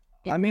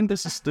 I mean,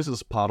 this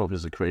is part of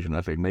his equation.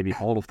 I think maybe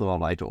all of them are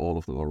right or all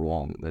of them are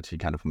wrong, that he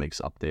kind of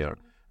makes up there.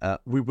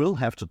 We will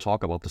have to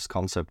talk about this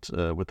concept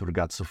with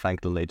regards to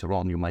Franklin later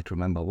on. You might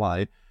remember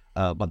why,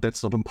 but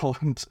that's not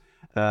important.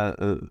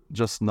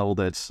 Just know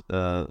that,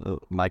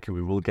 Michael,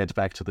 we will get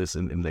back to this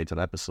in later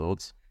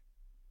episodes.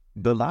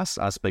 The last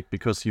aspect,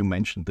 because you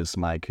mentioned this,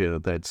 Mike,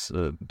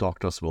 that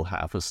doctors will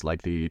have a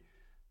slightly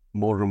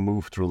more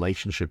removed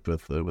relationship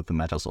with the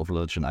matters of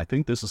religion. I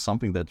think this is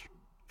something that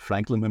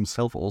Franklin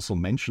himself also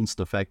mentions,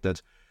 the fact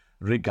that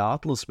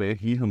regardless where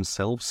he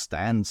himself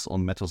stands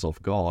on matters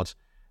of God,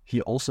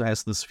 he also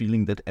has this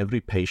feeling that every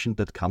patient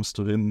that comes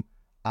to him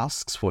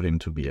asks for him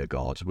to be a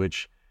god,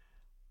 which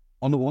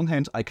on the one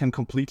hand, I can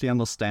completely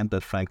understand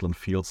that Franklin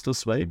feels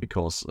this way,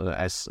 because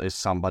as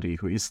somebody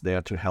who is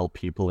there to help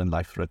people in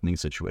life-threatening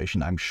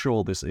situation, I'm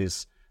sure this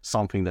is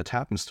something that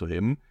happens to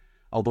him.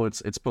 Although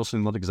it's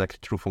personally not exactly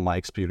true from my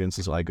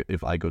experiences.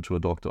 If I go to a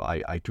doctor,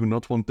 I do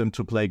not want them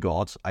to play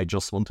God. I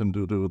just want them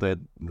to do their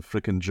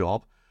freaking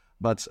job.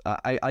 But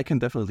I can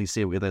definitely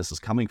see where this is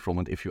coming from.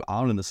 And if you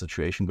are in a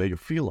situation where you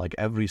feel like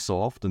every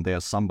so often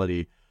there's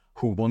somebody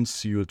who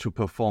wants you to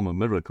perform a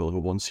miracle, who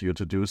wants you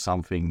to do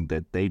something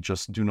that they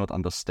just do not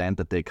understand,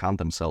 that they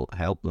can't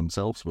help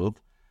themselves with,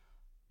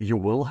 you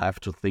will have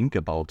to think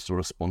about the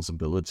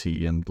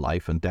responsibility and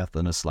life and death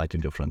in a slightly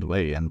different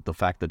way. And the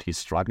fact that he's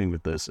struggling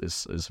with this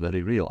is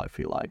very real, I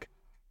feel like.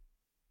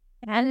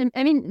 And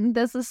I mean,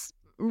 this is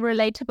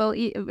relatable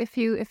if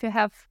you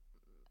have,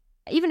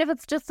 even if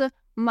it's just a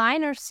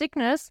minor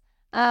sickness,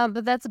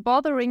 but that's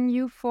bothering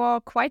you for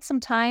quite some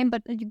time,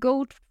 but you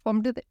go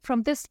from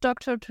this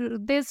doctor to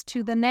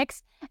the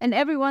next, and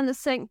everyone is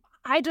saying,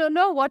 I don't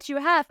know what you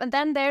have. And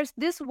then there's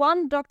this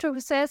one doctor who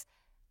says,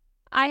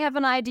 I have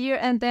an idea,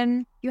 and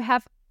then you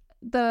have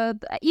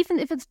even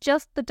if it's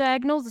just the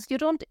diagnosis, you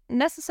don't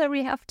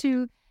necessarily have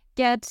to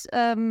get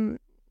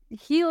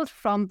healed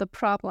from the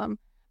problem,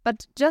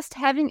 but just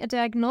having a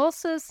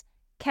diagnosis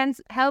can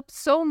help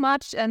so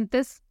much, and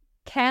this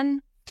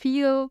can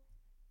feel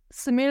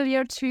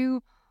similar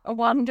to a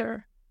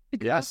wonder,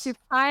 because yes.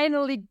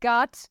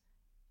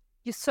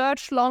 you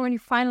searched long and you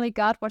finally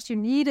got what you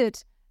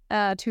needed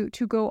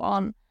to go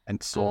on.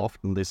 And so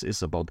often this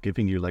is about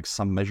giving you like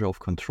some measure of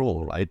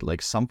control, right?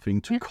 Like something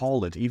to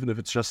call it, even if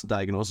it's just a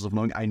diagnosis of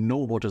knowing I know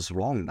what is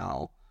wrong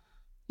now.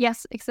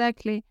 Yes,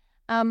 exactly.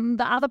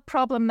 The other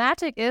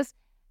problematic is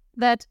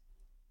that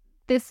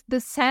this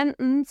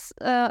sentence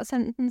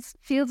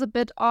feels a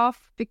bit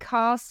off,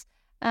 because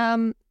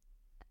I'm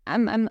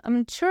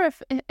sure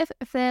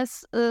if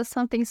there's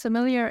something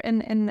similar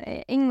in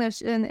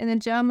English. In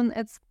German,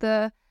 it's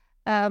the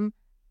Die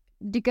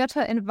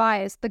Götter in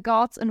Weiß, the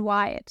gods in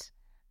white,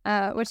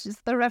 which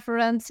is the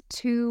reference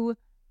to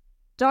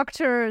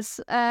doctors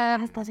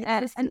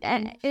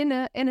in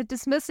a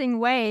dismissing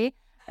way.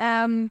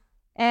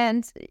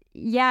 And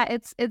yeah,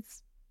 it's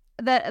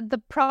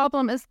the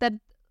problem is that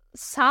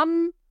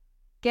some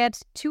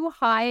get too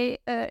high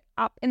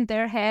up in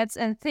their heads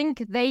and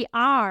think they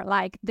are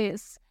like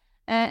this.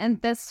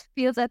 And this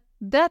feels at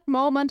that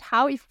moment,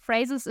 how he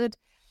phrases it,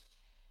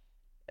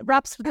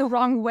 rubs the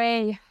wrong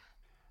way.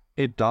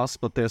 It does,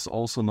 but there's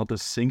also not a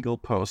single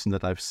person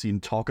that I've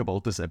seen talk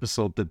about this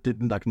episode that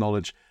didn't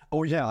acknowledge,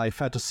 oh yeah, I've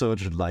had a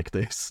surgeon like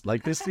this.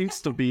 Like, this seems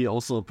to be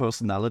also a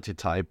personality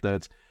type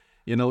that,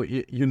 you know,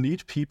 you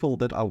need people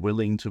that are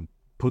willing to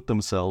put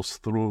themselves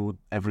through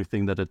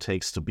everything that it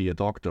takes to be a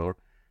doctor.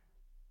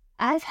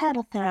 I've had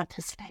a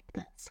therapist like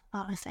this.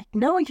 I was like,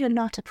 no, you're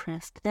not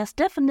depressed. There's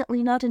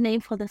definitely not a name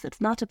for this.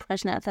 It's not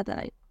depression. I said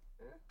that.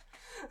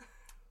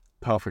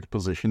 Perfect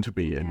position to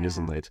be in,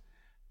 isn't it?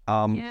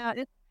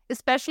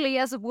 Especially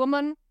as a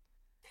woman.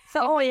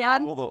 So,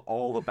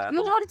 all the bad.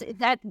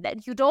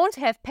 You don't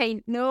have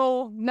pain.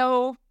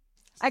 No.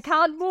 I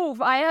can't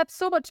move. I have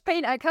so much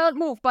pain. I can't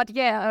move. But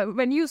yeah,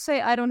 when you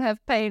say I don't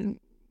have pain,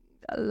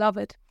 I love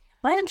it.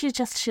 Why don't you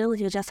just chill?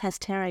 You're just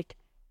hysteric.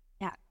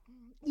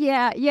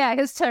 Yeah,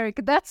 hysteric.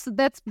 That's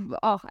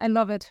I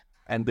love it.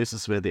 And this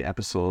is where the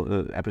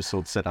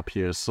episode setup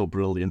here is so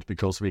brilliant,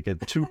 because we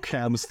get two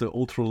camps, the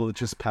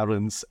ultra-religious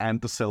parents and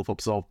the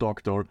self-absorbed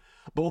doctor,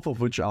 both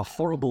of which are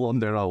horrible on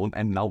their own,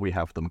 and now we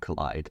have them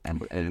collide,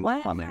 and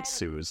fun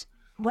ensues.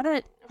 What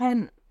I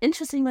find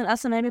interesting, but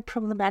also maybe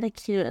problematic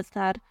here, is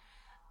that,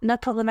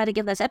 not problematic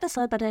in this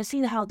episode, but I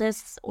see how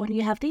this, when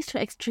you have these two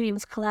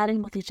extremes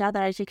colliding with each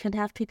other, you can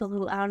have people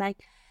who are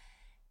like,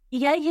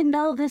 yeah, you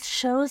know, this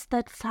shows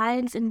that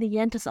science in the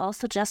end is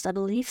also just a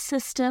belief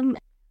system.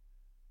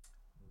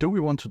 Do we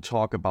want to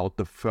talk about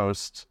the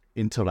first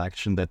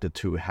interaction that the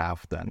two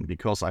have then?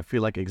 Because I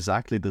feel like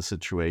exactly the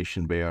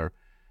situation where,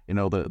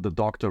 the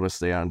doctor is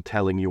there and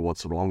telling you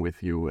what's wrong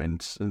with you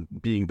and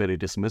being very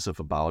dismissive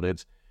about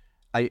it.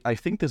 I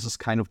think this is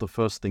kind of the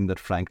first thing that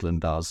Franklin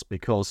does,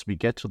 because we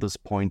get to this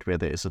point where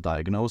there is a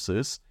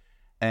diagnosis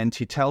and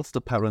he tells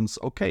the parents,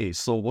 okay,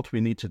 so what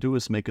we need to do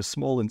is make a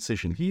small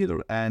incision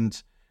here,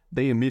 and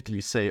they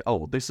immediately say,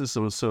 oh, this is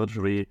a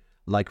surgery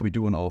like we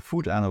do on our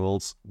food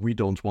animals, we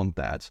don't want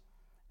that.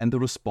 And the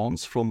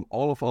response from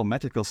all of our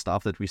medical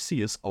staff that we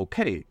see is,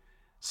 okay,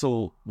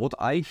 so what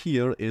I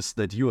hear is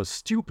that you are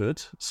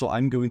stupid, so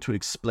I'm going to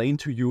explain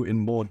to you in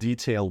more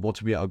detail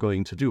what we are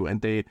going to do.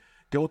 And they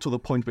go to the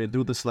point where they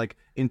do this like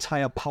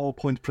entire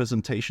PowerPoint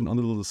presentation on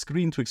a little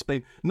screen to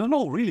explain,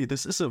 no, really,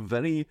 this is a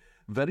very,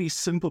 very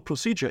simple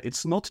procedure.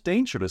 It's not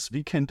dangerous.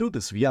 We can do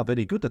this. We are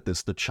very good at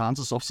this. The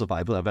chances of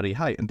survival are very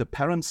high. And the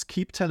parents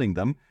keep telling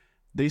them,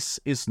 this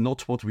is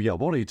not what we are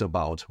worried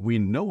about. We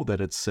know that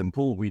it's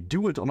simple. We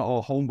do it on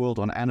our homeworld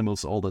on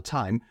animals all the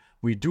time.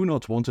 We do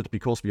not want it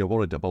because we are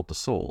worried about the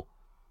soul.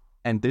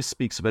 And this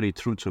speaks very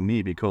true to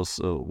me, because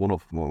one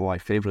of my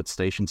favorite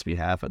stations we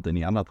have at the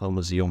Neanderthal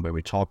Museum, where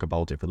we talk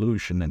about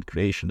evolution and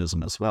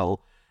creationism as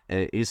well,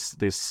 is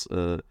this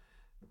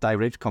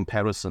direct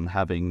comparison,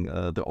 having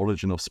The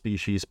Origin of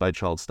Species by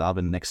Charles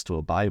Darwin next to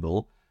a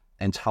Bible,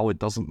 and how it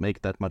doesn't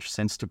make that much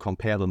sense to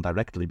compare them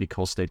directly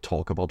because they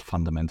talk about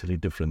fundamentally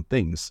different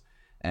things.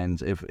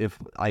 And if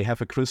I have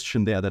a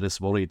Christian there that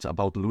is worried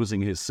about losing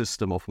his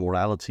system of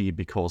morality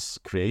because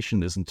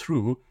creation isn't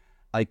true,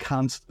 I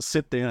can't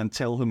sit there and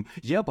tell him,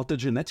 yeah, but the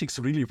genetics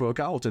really work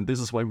out and this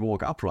is why we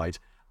walk upright.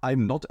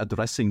 I'm not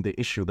addressing the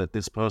issue that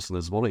this person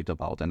is worried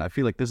about. And I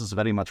feel like this is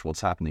very much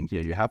what's happening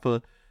here. You have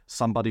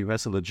somebody who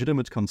has a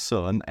legitimate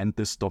concern, and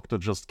this doctor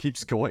just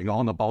keeps going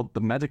on about the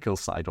medical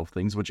side of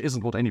things, which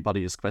isn't what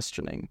anybody is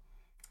questioning.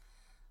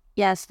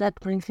 Yes, that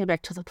brings me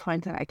back to the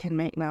point that I can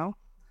make now.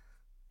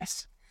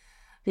 Yes.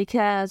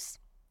 Because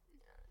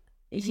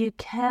you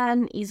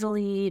can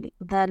easily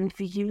then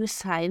view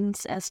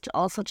science as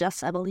also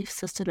just a belief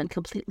system and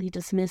completely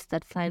dismiss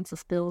that science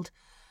is built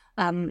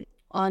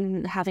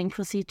on having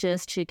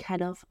procedures to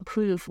kind of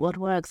prove what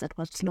works and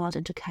what's not,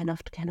 and to kind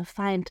of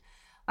find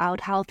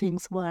out how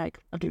things work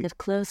or to get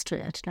close to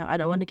it. Now, I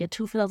don't want to get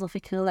too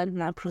philosophical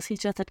and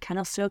procedures that kind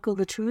of circle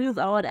the truth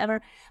or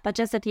whatever, but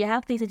just that you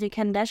have things that you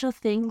can measure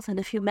things, and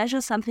if you measure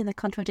something that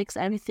contradicts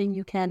everything,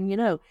 you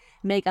can,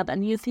 make up a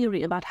new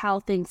theory about how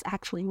things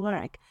actually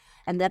work.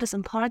 And that is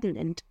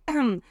important.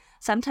 And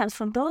sometimes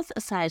from both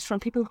sides,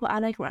 from people who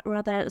are like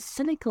rather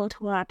cynical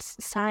towards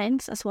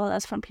science, as well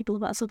as from people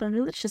who are super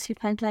religious, you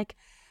find like,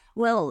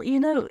 well,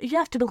 you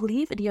have to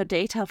believe in your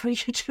data for you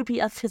to be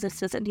a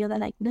physicist. And you're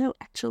like, no,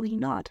 actually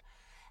not.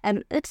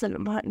 And it's an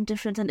important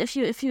difference. And if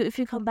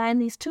you combine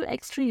these two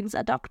extremes,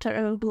 a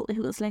doctor who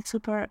is like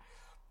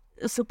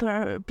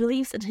super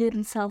believes in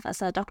himself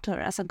as a doctor,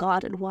 as a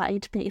god in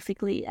white,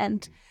 basically,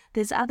 and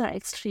this other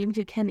extreme,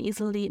 you can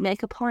easily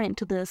make a point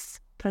to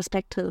this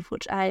perspective,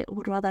 which I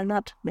would rather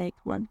not make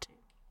one to.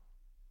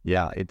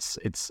 Yeah, it's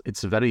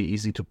very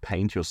easy to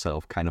paint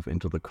yourself kind of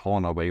into the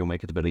corner where you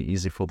make it very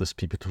easy for these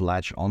people to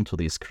latch onto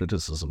these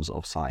criticisms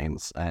of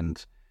science.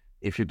 And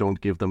if you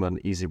don't give them an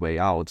easy way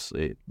out,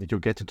 you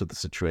get into the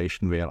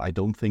situation where I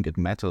don't think it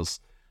matters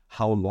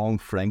how long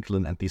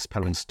Franklin and these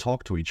parents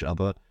talk to each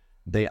other.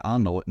 They are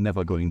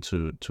never going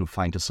to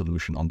find a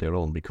solution on their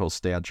own,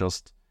 because they are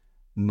just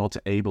not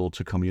able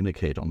to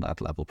communicate on that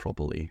level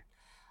properly.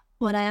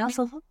 What I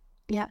also...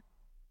 Yeah.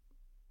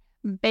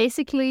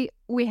 Basically,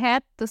 we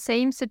had the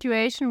same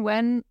situation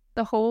when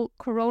the whole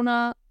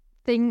corona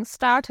thing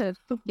started.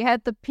 You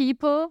had the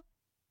people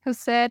who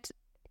said,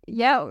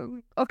 yeah,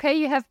 okay,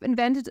 you have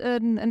invented a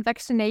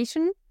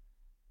vaccination.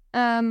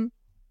 I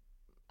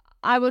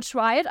will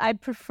try it. I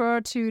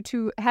prefer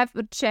to have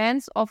a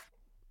chance of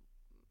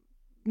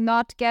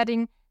not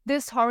getting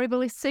this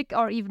horribly sick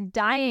or even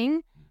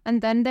dying.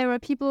 And then there were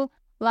people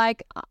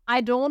like,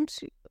 I don't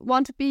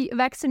want to be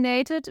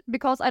vaccinated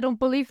because I don't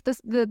believe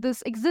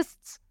this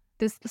exists,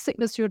 this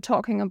sickness you're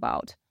talking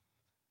about.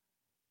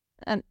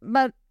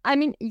 But I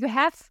mean,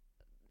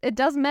 it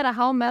doesn't matter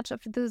how much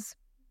of this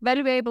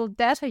valuable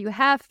data you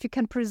have, you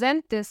can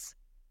present this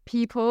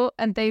people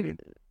and they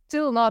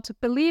still not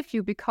believe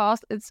you, because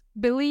it's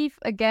belief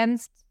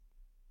against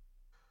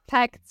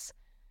facts,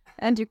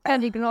 and you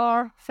can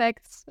ignore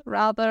facts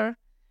rather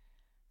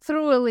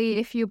thoroughly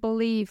if you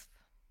believe.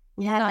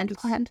 Yeah,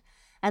 and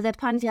at that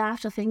point, you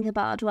have to think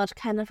about what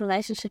kind of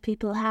relationship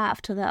people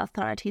have to the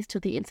authorities,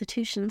 to the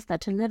institutions that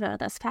deliver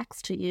those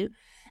facts to you.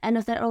 And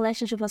if that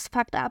relationship was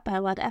fucked up by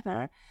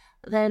whatever,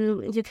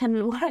 then you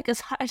can work as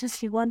hard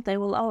as you want. They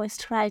will always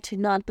try to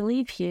not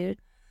believe you.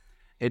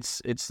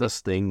 It's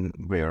this thing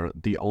where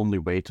the only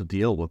way to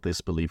deal with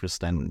this belief is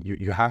then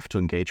you have to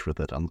engage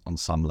with it on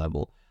some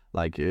level.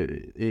 Like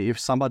if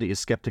somebody is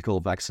skeptical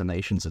of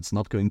vaccinations, it's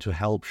not going to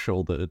help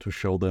show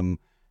them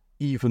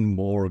even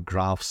more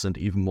graphs and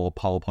even more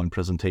PowerPoint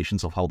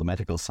presentations of how the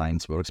medical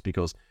science works,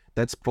 because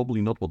that's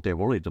probably not what they're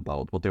worried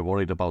about. What they're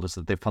worried about is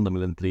that they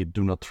fundamentally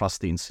do not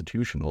trust the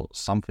institution or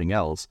something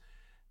else.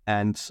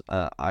 And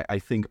I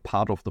think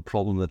part of the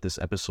problem that this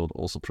episode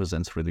also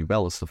presents really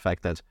well is the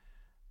fact that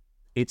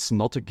it's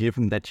not a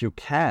given that you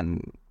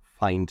can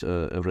find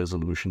a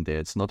resolution there.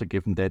 It's not a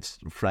given that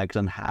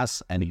Fragden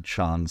has any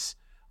chance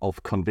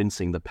of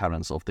convincing the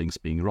parents of things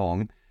being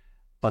wrong,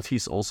 but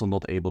he's also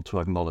not able to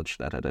acknowledge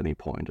that at any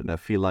point. And I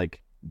feel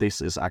like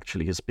this is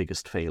actually his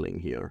biggest failing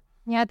here.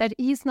 Yeah, that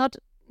he's not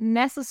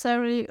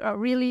necessarily or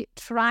really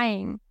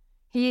trying.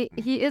 He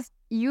is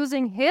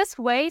using his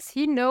ways.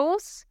 He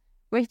knows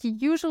where he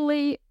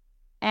usually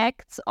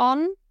acts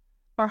on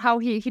or how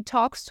he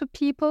talks to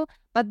people,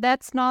 but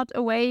that's not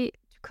a way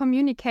to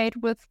communicate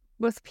with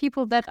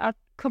people that are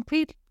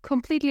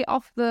completely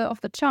off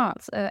the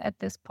charts at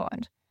this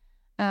point.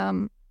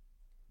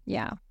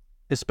 Yeah.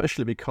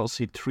 Especially because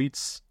he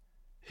treats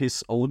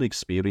his own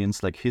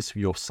experience, like his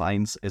view of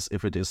science, as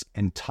if it is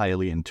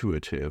entirely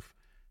intuitive.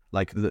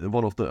 Like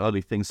one of the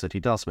early things that he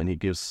does when he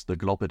gives the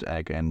Globit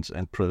egg and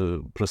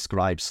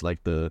prescribes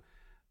like the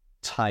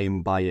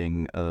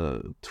time-buying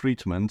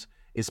treatment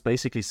is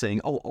basically saying,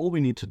 oh, all we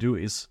need to do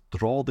is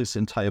draw this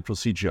entire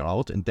procedure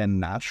out, and then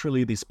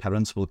naturally these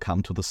parents will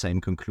come to the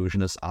same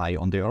conclusion as I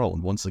on their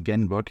own. Once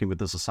again, working with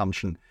this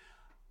assumption,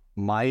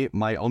 my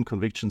own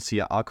convictions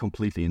here are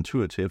completely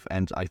intuitive,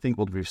 and I think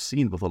what we've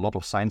seen with a lot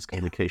of science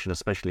communication,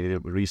 especially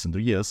in recent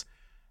years,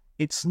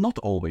 it's not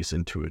always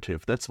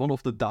intuitive. That's one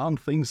of the darn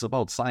things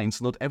about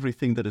science. Not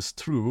everything that is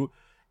true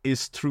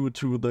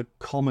to the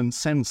common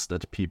sense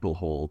that people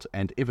hold.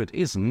 And if it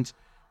isn't,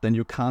 then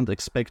you can't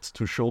expect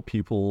to show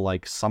people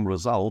like some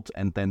result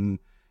and then,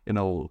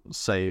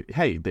 say,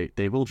 hey,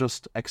 they will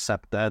just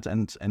accept that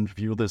and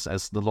view this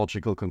as the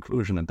logical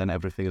conclusion, and then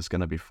everything is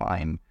going to be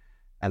fine.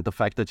 And the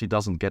fact that he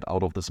doesn't get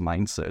out of this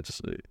mindset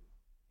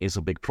is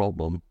a big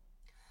problem.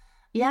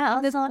 Yeah,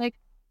 also,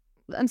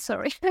 I'm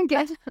sorry,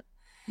 again.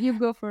 You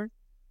go first.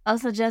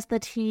 Also just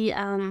that he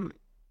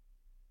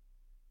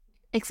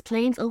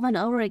explains over and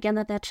over again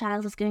that their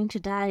child is going to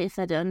die if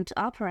they don't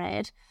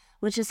operate,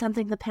 which is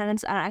something the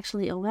parents are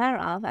actually aware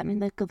of. I mean,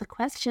 the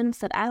questions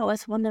that I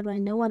always wondered why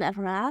no one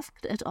ever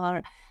asked it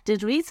or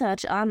did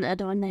research on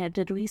it, or when they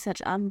did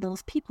research on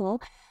those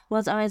people,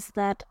 was always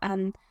that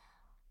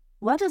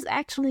what is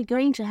actually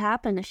going to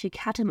happen if you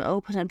cut him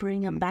open and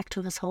bring him back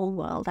to his whole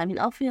world? I mean,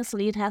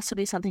 obviously it has to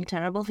be something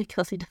terrible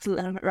because he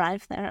doesn't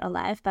arrive there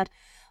alive, but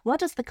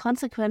what is the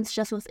consequence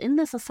just within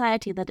the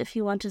society that if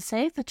you want to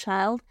save the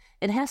child,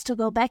 it has to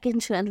go back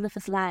into and live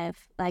his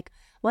life? Like,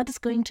 what is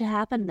going to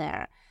happen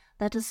there?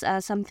 That is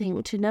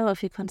something to know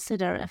if you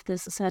consider if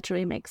this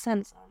surgery makes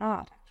sense or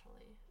not,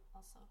 actually.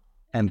 Also.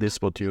 And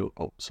this what you...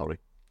 Oh, sorry.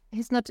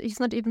 He's not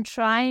even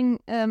trying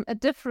a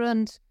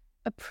different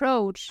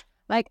approach.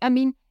 Like, I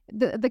mean,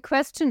 the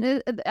question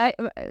is,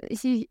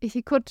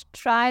 he could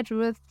try it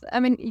with, I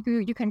mean,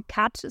 you can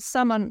cut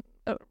someone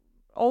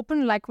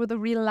open, like with a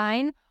real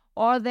line,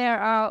 or there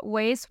are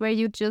ways where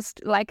you just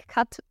like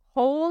cut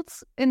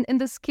holes in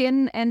the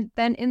skin and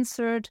then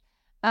insert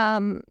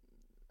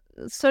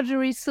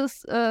surgery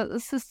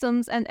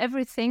systems and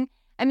everything.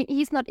 I mean,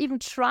 he's not even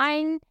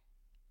trying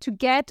to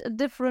get a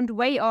different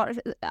way or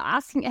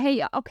asking,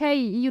 hey, okay,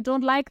 you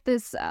don't like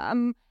this,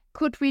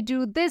 could we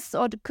do this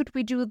or could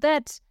we do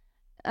that?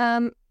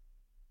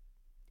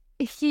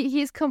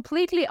 He's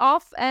completely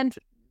off, and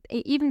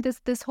even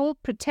this whole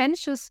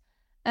pretentious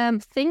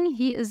thing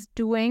he is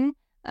doing,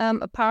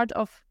 a part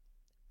of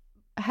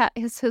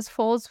his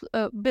false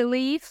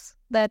beliefs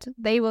that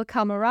they will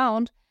come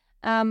around.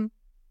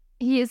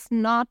 He is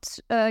not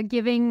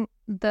giving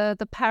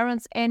the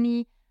parents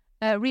any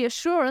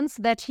reassurance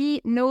that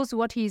he knows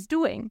what he's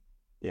doing.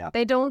 Yeah,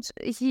 they don't.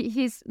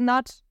 He's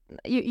not.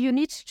 You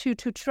need to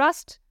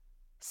trust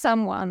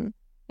someone.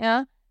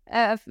 Yeah.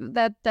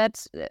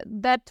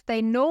 That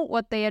they know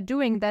what they are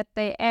doing, that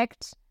they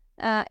act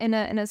in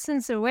a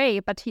sincere way,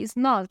 but he's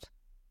not,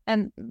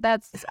 and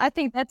I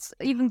think that's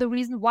even the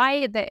reason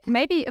why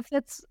maybe if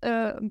it's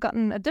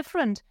gotten a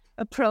different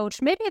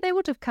approach, maybe they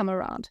would have come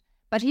around.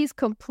 But he's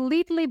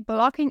completely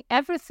blocking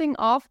everything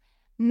off.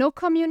 No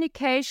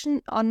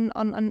communication on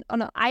an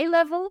eye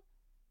level.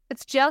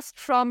 It's just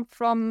from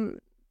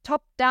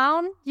top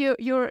down.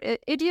 You're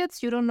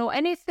idiots. You don't know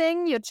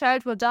anything. Your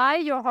child will die.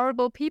 You're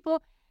horrible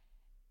people.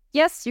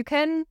 Yes, you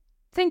can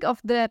think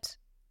of that,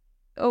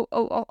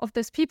 of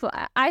these people.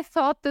 I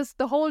thought this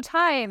the whole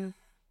time.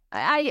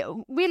 I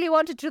really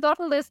wanted to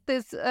throttle these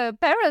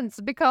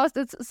parents because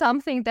it's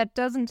something that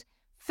doesn't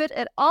fit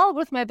at all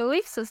with my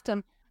belief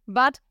system.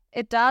 But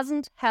it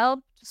doesn't help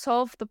to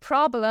solve the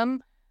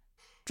problem,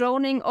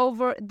 droning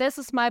over, this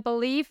is my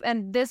belief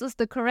and this is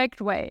the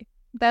correct way.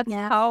 That's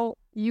how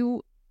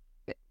you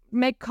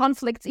make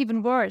conflicts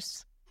even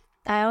worse.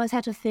 I always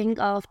had to think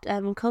of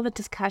COVID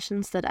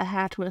discussions that I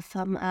had with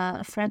some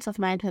friends of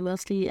mine who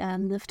mostly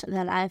lived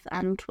their life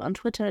on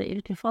Twitter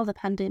even before the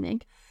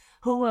pandemic,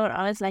 who were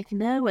always like,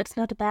 no, it's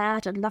not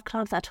bad, and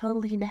lockdowns are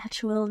totally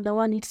natural. No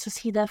one needs to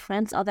see their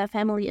friends or their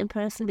family in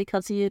person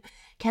because you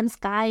can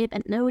Skype,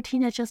 and no,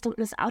 teenagers don't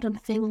miss out on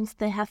things.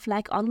 They have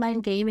like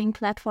online gaming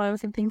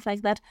platforms and things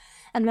like that,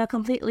 and we're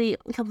completely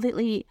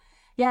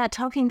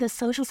talking the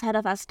social side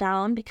of us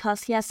down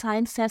because,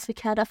 science says we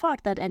can't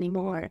afford that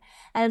anymore.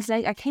 And it's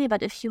like, okay,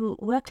 but if you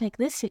work like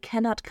this, you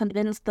cannot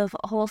convince the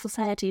whole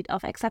society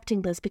of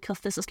accepting this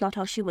because this is not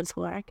how humans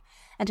work.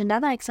 And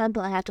another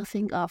example I had to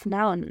think of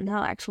now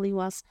actually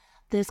was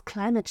this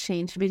climate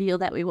change video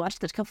that we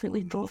watched that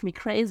completely drove me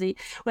crazy,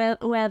 where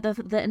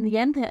in the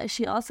end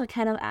she also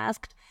kind of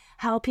asked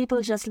how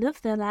people just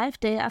live their life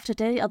day after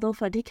day, although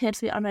for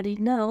decades we already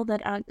know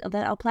that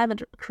our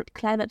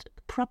climate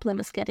problem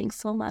is getting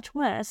so much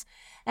worse.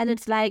 And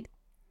it's like,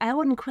 I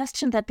wouldn't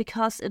question that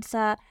because it's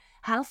a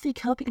healthy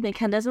coping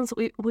mechanisms.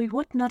 We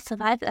would not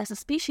survive as a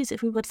species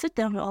if we would sit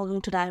there, we're all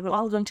going to die.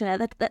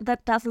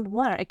 That doesn't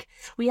work.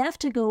 We have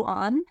to go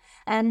on,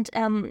 and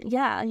and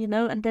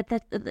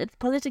that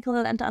political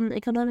and on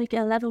economic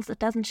levels it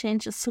doesn't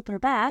change is super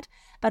bad,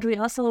 but we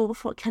also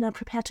cannot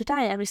prepare to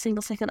die every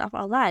single second of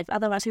our life,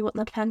 otherwise we would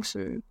not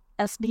function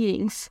as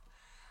beings.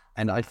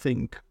 And I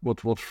think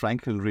what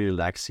Franklin really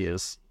lacks here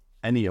is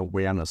any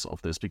awareness of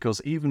this,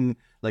 because even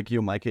like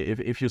you, Mike,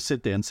 if you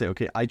sit there and say,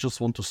 okay, I just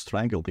want to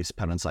strangle these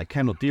parents, I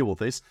cannot deal with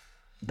this,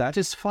 that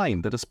is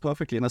fine, that is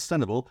perfectly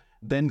understandable,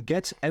 then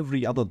get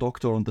every other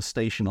doctor on the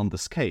station on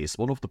this case.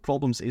 One of the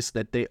problems is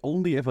that they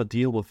only ever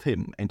deal with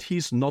him, and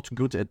he's not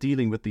good at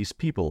dealing with these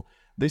people.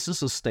 This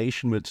is a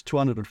station with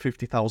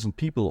 250,000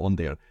 people on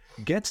there.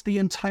 Get the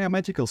entire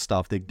medical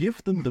staff there,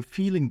 give them the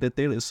feeling that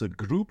there is a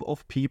group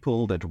of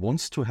people that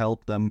wants to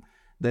help them,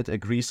 that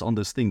agrees on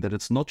this thing, that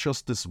it's not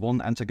just this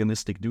one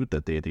antagonistic dude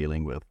that they're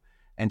dealing with.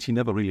 And he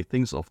never really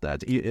thinks of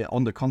that.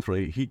 On the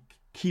contrary, he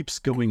keeps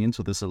going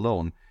into this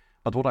alone.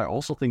 But what I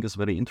also think is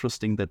very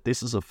interesting, that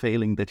this is a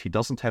failing that he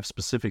doesn't have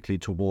specifically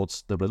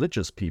towards the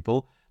religious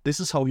people. This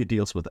is how he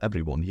deals with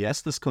everyone. He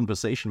has this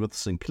conversation with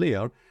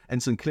Sinclair,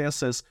 and Sinclair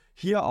says,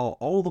 here are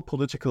all the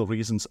political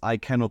reasons I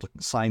cannot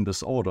sign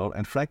this order.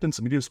 And Franklin's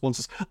immediate response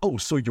is, oh,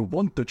 so you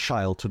want the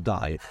child to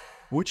die?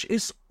 Which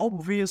is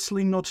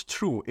obviously not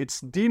true.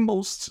 It's the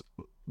most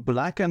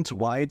black and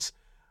white,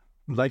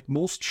 like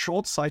most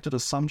short-sighted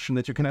assumption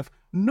that you can have.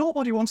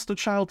 Nobody wants the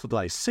child to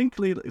die.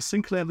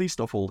 Sinclair least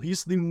of all.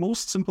 He's the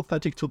most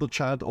sympathetic to the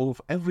child of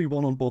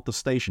everyone on board the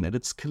station, and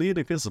it's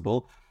clearly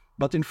visible.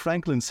 But in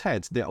Franklin's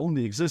head, there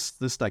only exists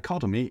this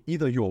dichotomy: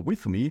 either you're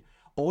with me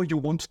or you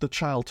want the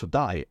child to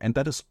die. And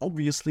that is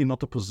obviously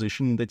not a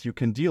position that you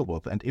can deal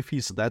with. And if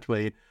he's that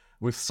way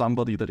with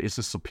somebody that is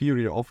a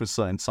superior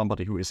officer and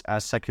somebody who is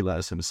as secular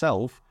as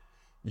himself,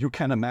 you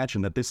can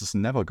imagine that this is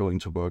never going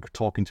to work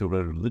talking to a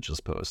religious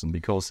person,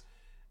 because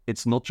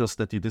it's not just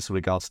that he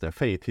disregards their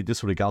faith, he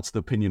disregards the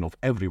opinion of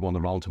everyone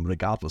around him,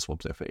 regardless what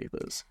their faith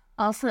is.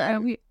 Also,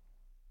 no,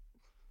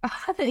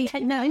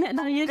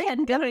 you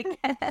can go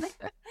again.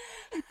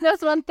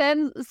 Just one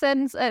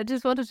sentence, I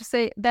just wanted to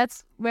say,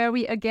 that's where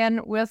we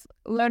again with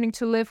learning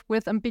to live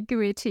with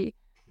ambiguity.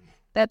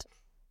 That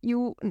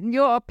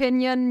your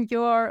opinion,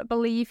 your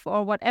belief,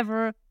 or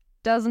whatever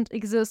doesn't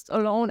exist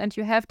alone, and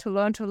you have to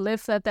learn to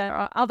live that there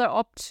are other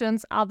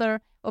options,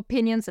 other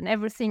opinions, and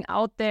everything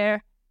out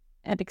there,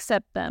 and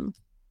accept them.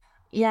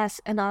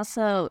 Yes, and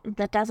also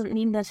that doesn't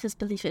mean that his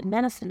belief in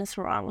medicine is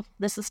wrong.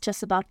 This is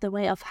just about the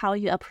way of how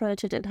you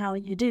approach it and how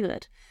you do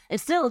it.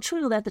 It's still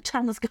true that the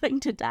child is going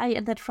to die,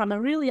 and that from a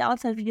really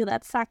outside view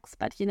that sucks,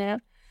 but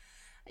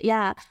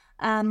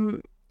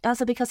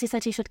also because he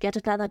said he should get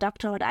another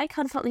doctor, what I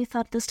constantly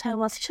thought this time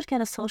was he should get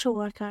a social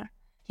worker,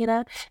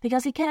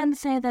 because he can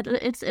say that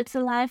it's a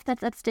life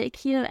that's at stake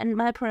here, and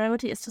my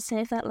priority is to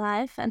save that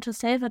life, and to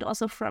save it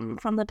also from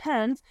the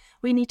parents.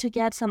 We need to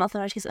get some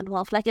authorities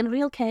involved, like in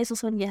real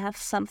cases when you have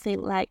something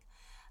like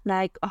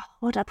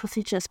what are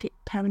procedures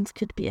parents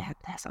could be at,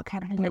 there's all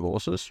kind of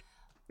divorces.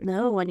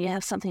 No, when you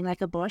have something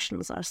like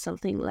abortions or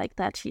something like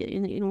that,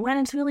 when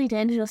it's really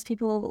dangerous,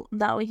 people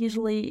now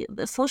usually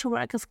the social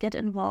workers get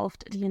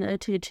involved,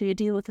 to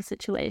deal with the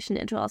situation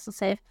and to also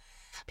save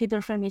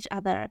people from each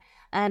other.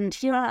 And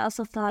here I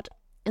also thought,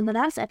 in the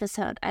last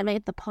episode, I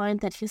made the point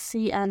that you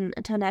see an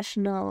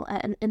international,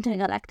 an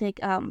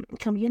intergalactic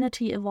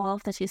community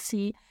evolve, that you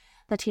see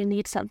that you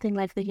need something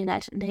like the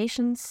United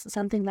Nations,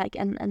 something like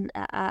an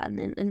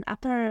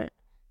upper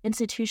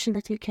institution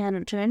that you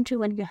can turn to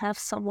when you have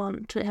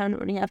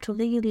when you have to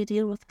legally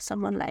deal with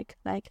someone like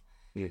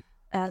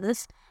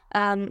this.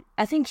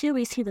 I think here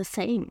we see the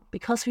same,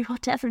 because we will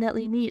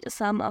definitely need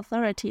some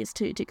authorities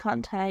to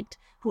contact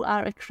who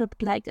are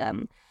equipped like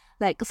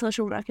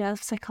social workers,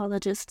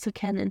 psychologists who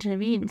can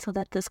intervene so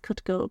that this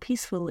could go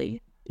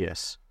peacefully.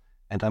 Yes.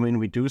 And I mean,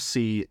 we do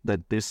see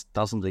that this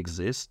doesn't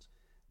exist.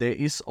 There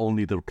is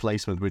only the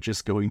replacement, which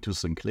is going to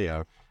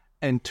Sinclair.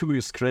 And to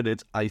his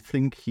credit, I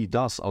think he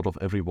does, out of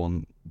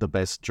everyone, the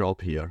best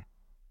job here.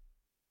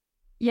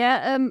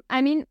 Yeah,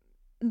 I mean,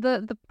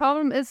 the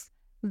problem is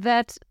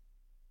that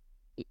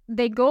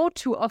they go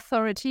to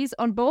authorities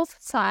on both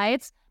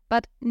sides,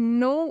 but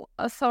no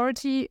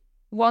authority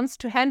wants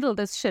to handle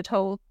this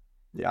shithole.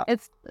 Yeah,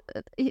 it's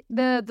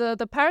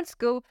the parents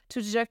go to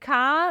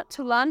G'Kar,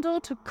 to Lando,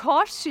 to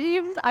Kosh.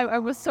 Even I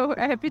was so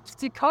happy to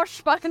see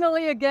Kosh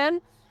finally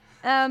again.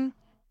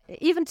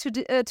 Even to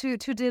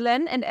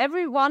Delenn, and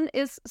everyone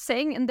is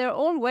saying in their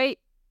own way,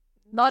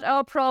 not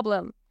our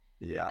problem.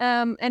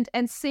 Yeah.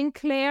 And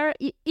Sinclair,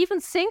 even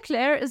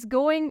Sinclair is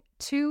going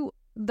to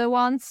the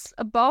ones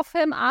above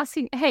him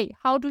asking, hey,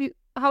 how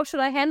should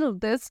I handle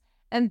this?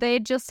 And they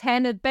just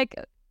hand it back,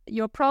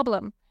 your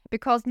problem,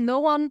 because no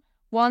one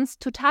wants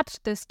to touch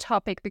this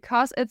topic,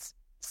 because it's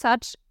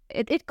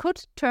it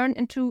could turn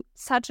into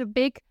such a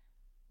big,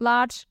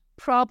 large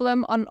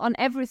problem on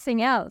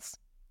everything else.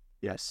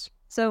 Yes.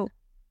 So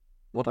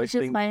which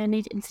is why you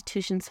need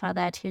institutions for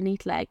that. You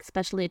need like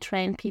specially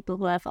trained people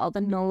who have all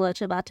the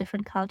knowledge about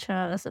different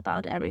cultures,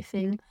 about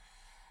everything.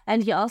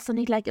 And you also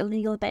need like a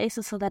legal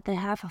basis so that they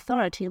have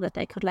authority, that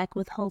they could like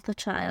withhold the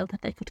child,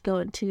 that they could go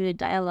into a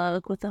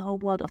dialogue with the whole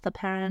world of the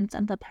parents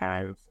and the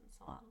parents and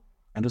so on.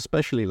 And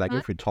especially like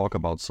if we talk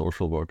about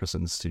social workers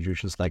and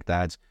institutions like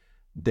that,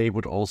 they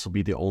would also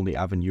be the only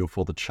avenue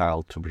for the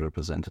child to be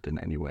represented in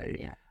any way.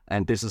 Yeah.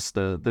 And this is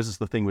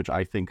the thing which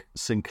I think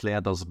Sinclair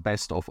does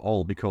best of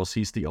all, because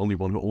he's the only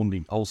one who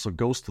only also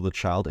goes to the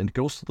child, and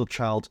goes to the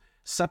child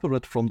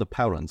separate from the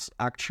parents,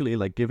 actually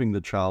like giving the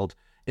child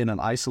in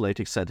an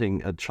isolated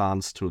setting a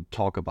chance to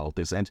talk about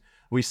this. And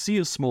we see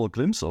a small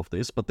glimpse of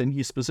this, but then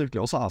he specifically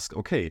also asks,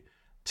 okay,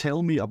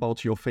 tell me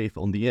about your faith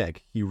on the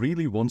egg. He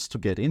really wants to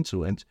get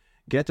into and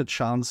get a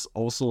chance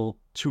also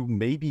to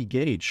maybe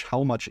gauge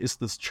how much is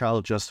this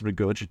child just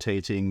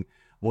regurgitating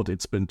what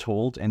it's been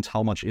told, and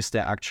how much is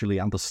there actually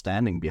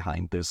understanding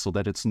behind this, so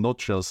that it's not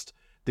just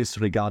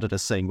disregarded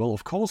as saying, well,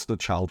 of course the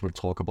child will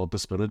talk about the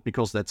spirit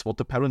because that's what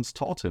the parents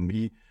taught him.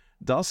 He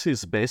does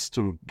his best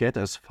to get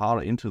as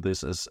far into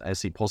this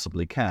as he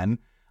possibly can.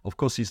 Of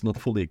course, he's not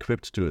fully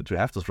equipped to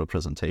have this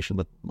representation,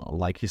 but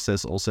like he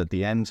says also at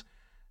the end,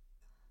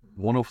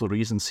 one of the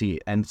reasons he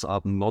ends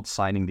up not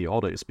signing the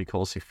order is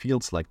because he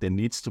feels like there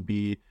needs to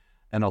be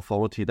an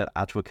authority that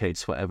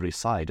advocates for every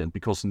side. And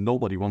because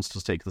nobody wants to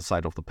take the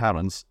side of the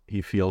parents,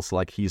 he feels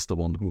like he's the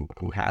one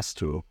who has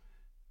to.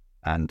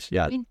 And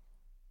yeah. I mean,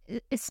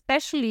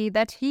 especially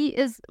that he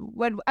is,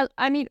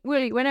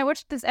 really, when I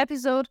watched this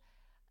episode,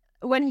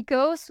 when he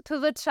goes to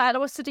the child, I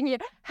was sitting here,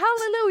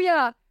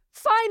 hallelujah,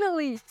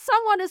 finally,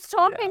 someone is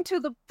talking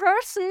to the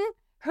person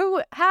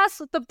who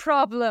has the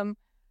problem.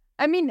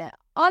 I mean,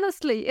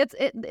 honestly,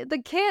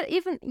 the kid,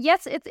 even,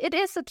 yes, it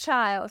is a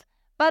child,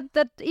 but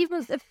that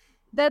even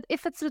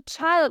if it's a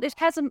child, it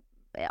has an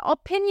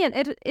opinion,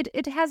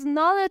 it has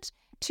knowledge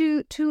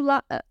to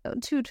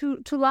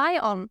lie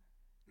on,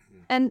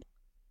 and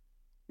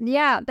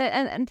yeah,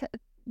 and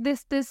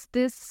this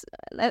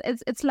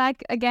it's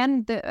like,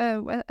 again,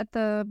 the at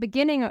the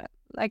beginning,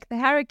 like the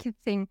hierarchy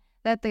thing,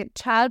 that the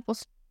child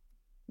was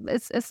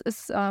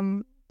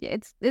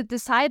it's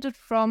decided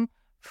from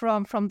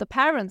the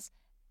parents.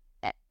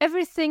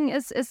 Everything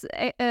is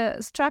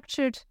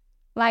structured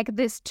like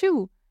this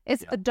too.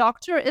 The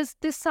doctor is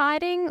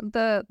deciding,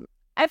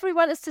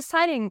 everyone is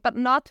deciding, but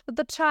not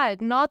the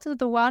child, not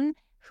the one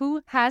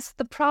who has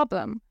the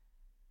problem.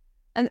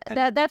 And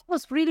that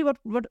was really what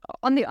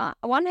on the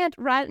one hand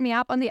riled me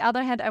up. On the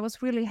other hand, I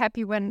was really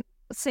happy when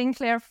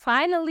Sinclair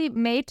finally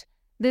made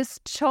this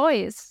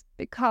choice,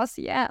 because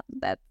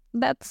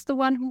that's the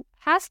one who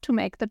has to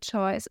make the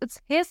choice. It's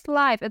his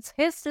life, it's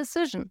his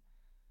decision.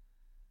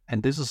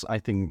 And this is, I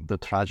think, the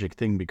tragic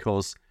thing,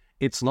 because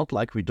it's not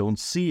like we don't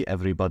see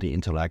everybody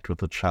interact with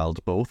the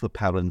child. Both the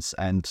parents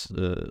and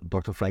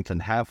Dr.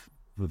 Franklin have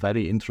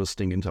very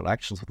interesting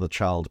interactions with the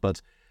child,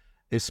 but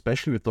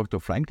especially with Dr.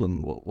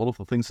 Franklin, one of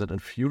the things that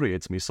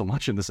infuriates me so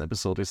much in this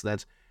episode is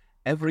that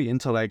every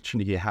interaction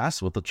he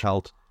has with the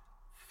child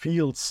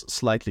feels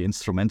slightly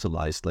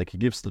instrumentalized. Like, he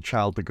gives the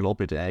child the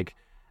globid egg,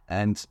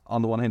 and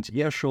on the one hand,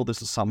 yeah, sure,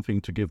 this is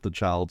something to give the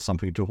child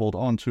something to hold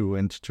on to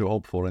and to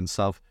hope for and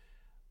stuff,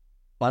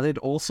 but it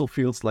also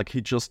feels like he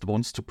just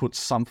wants to put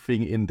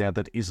something in there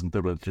that isn't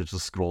the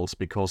religious scrolls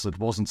because it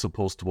wasn't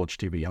supposed to watch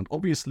TV, and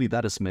obviously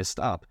that is messed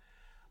up.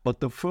 But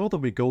the further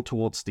we go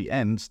towards the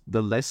end,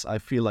 the less I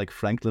feel like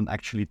Franklin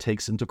actually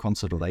takes into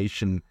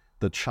consideration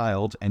the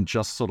child and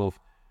just sort of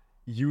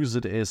use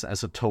it as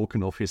a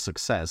token of his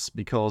success.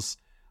 Because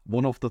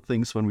one of the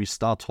things when we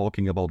start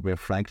talking about where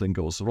Franklin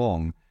goes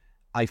wrong,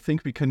 I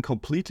think we can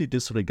completely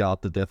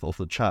disregard the death of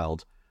the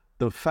child.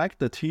 The fact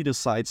that he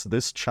decides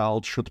this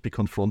child should be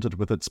confronted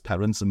with its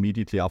parents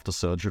immediately after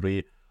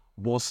surgery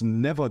was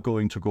never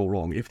going to go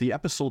wrong. If the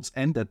episodes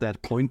end at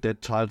that point,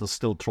 that child is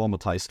still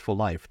traumatized for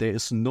life. There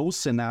is no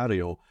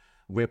scenario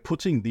where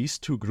putting these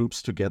two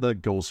groups together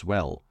goes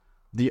well.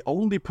 The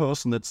only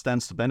person that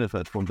stands to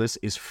benefit from this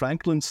is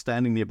Franklin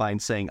standing nearby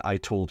and saying, "I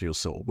told you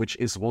so," which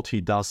is what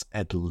he does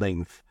at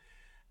length.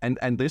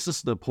 And this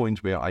is the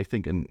point where I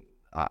think,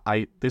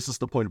 this is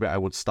the point where I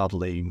would start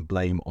laying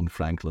blame on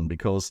Franklin,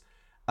 because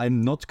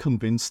I'm not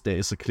convinced there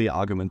is a clear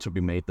argument to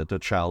be made that the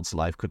child's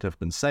life could have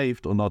been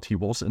saved or not. He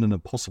was in an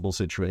impossible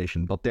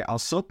situation, but there are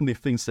certainly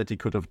things that he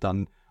could have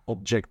done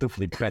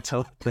objectively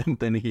better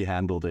than he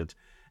handled it.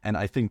 And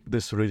I think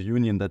this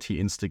reunion that he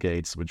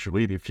instigates, which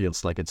really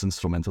feels like it's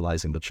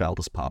instrumentalizing the child,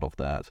 is part of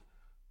that.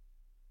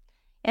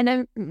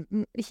 And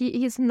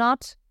he's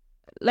not,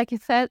 like you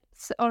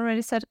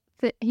already said,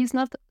 he's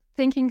not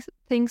thinking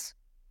things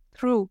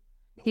through.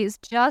 He's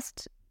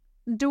just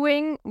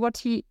doing what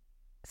he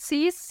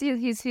sees.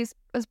 His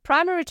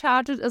primary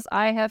target is,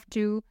 I have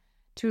to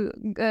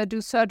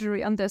do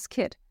surgery on this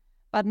kid,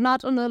 but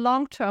not on the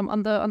long term,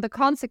 on the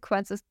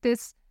consequences.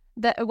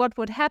 What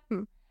would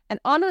happen. And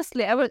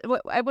honestly,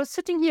 I was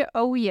sitting here.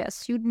 Oh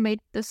yes, you made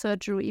the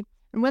surgery.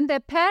 And when their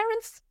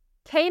parents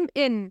came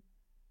in,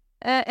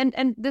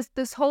 and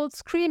this whole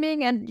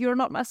screaming, and you're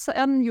not my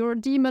son, you're a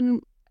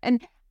demon,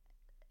 and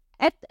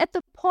at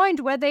the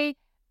point where they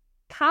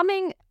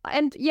coming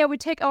and we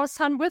take our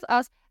son with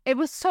us, it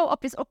was so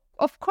obvious.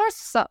 Of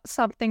course,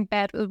 something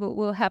bad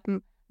will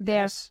happen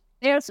there. Yes.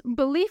 Their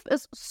belief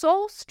is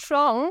so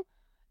strong,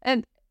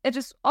 and it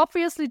is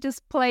obviously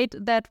displayed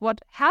that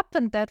what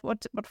happened, that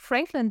what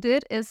Franklin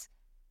did, is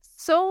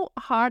so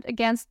hard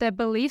against their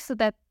beliefs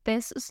that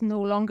this is no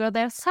longer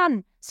their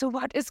son. So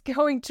what is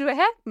going to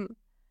happen?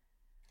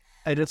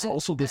 And it's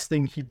also this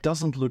thing, he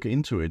doesn't look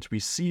into it. We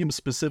see him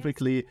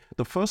specifically,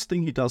 the first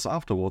thing he does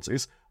afterwards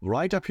is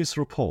write up his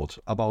report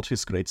about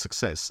his great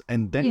success.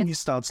 And then he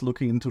starts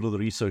looking into the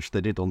research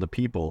they did on the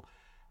people.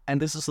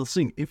 And this is the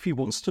thing, if he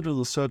wants to do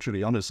the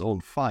surgery on his own,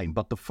 fine.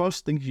 But the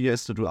first thing he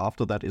has to do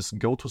after that is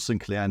go to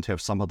Sinclair and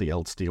have somebody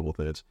else deal with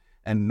it.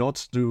 And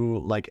not do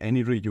like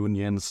any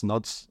reunions,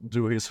 not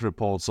do his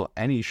reports or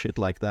any shit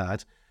like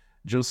that.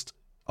 Just,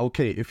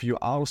 okay, if you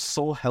are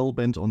so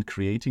hell-bent on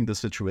creating the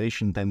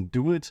situation, then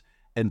do it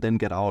and then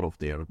get out of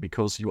there,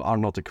 because you are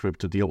not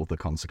equipped to deal with the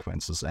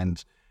consequences.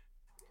 And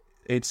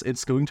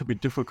it's going to be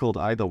difficult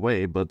either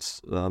way, but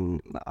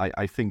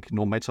I think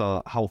no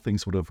matter how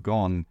things would have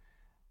gone,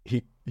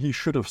 he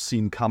should have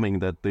seen coming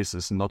that this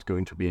is not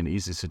going to be an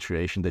easy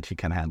situation that he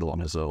can handle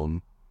on his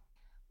own.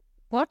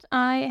 What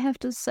I have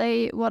to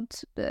say,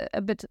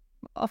 a bit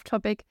off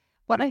topic,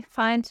 what I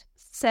find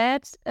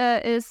sad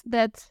is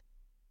that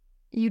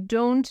you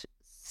don't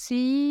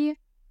see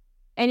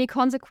any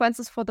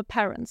consequences for the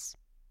parents.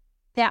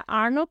 There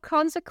are no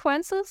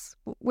consequences,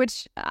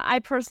 which I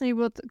personally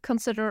would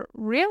consider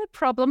really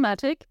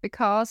problematic,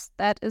 because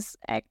that is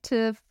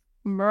active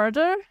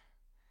murder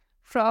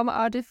from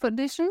our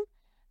definition.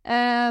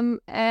 I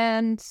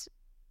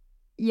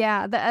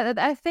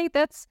think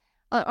that's,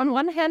 on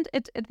one hand,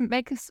 it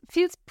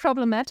feels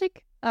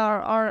problematic,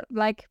 or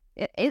like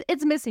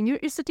it's missing. You're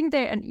sitting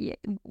there, and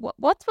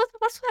what's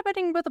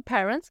happening with the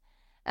parents?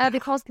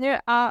 Because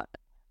there are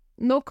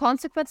no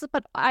consequences,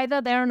 but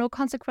either there are no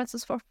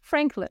consequences for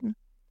Franklin,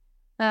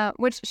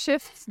 which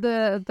shifts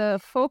the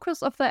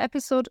focus of the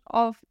episode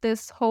on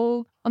this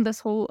whole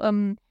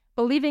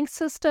believing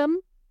system,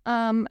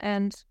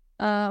 and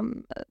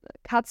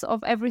cuts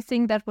off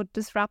everything that would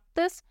disrupt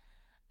this.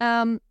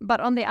 But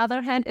on the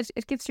other hand,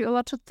 it gives you a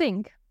lot to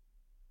think,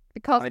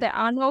 because there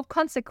are no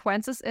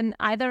consequences in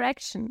either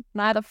action,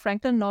 neither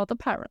Franklin nor the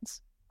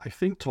parents. I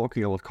think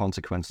talking about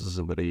consequences is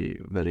a very,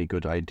 very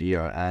good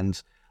idea.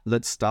 And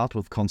let's start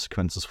with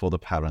consequences for the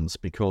parents,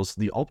 because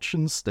the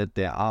options that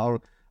there are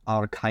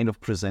kind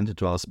of presented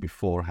to us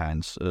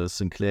beforehand.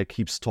 Sinclair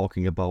keeps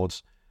talking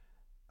about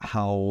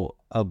how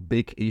a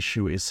big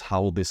issue is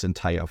how this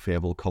entire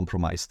affair will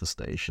compromise the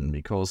station,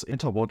 because no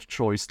matter what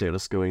choice there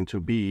is going to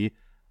be,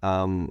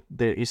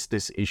 there is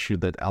this issue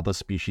that other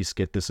species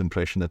get this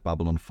impression that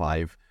Babylon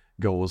 5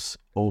 goes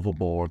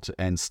overboard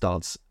and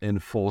starts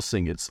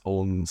enforcing its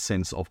own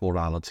sense of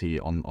morality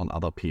on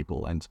other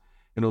people. And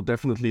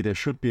definitely there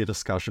should be a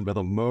discussion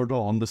whether murder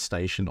on the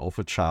station of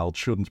a child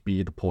shouldn't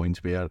be the point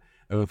where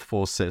Earth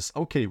Force says,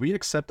 okay, we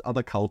accept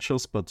other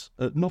cultures, but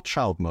not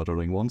child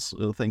murdering ones.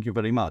 Thank you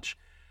very much.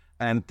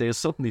 And there's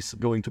certainly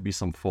going to be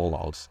some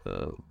fallout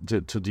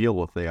to deal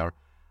with there.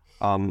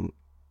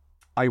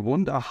 I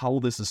wonder how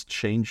this has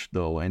changed,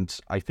 though, and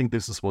I think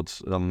this is what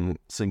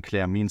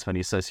Sinclair means when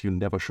he says, you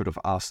never should have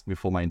asked me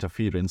for my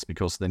interference,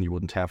 because then you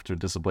wouldn't have to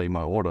disobey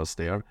my orders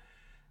there.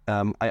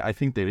 I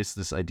think there is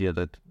this idea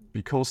that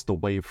because the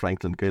way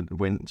Franklin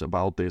went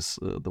about this,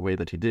 the way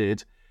that he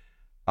did,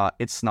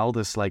 it's now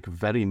this like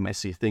very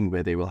messy thing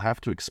where they will have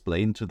to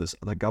explain to this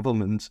other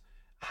government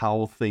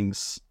how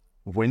things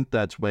went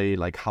that way,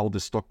 like how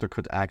this doctor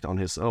could act on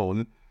his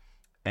own.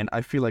 And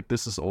I feel like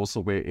this is also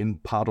where in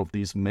part of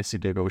these messy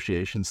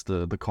negotiations,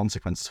 the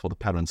consequences for the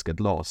parents get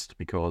lost,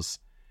 because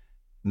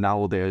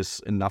now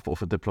there's enough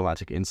of a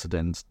diplomatic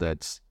incident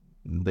that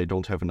they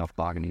don't have enough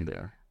bargaining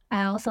there.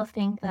 I also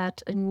think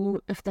that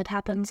if that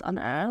happens on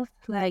Earth,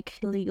 like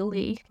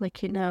legally,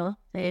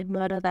 they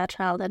murder their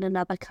child in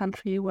another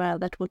country where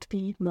that would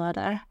be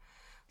murder,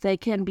 they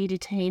can be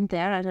detained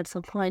there, and at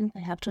some point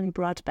they have to be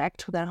brought back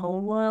to their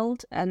home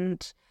world,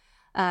 and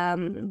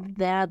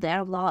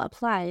their law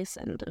applies.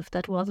 And if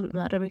that wasn't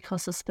murder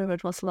because the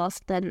spirit was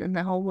lost, then in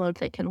the home world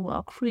they can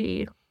walk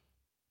free.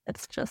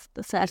 It's just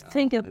the sad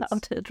thing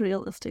about it,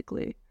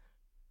 realistically.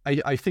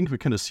 I think we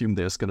can assume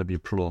there's going to be a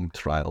prolonged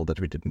trial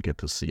that we didn't get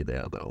to see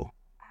there, though.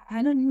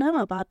 I don't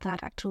know about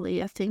that,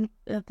 actually. I think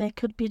they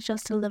could be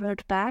just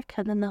delivered back,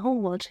 and then the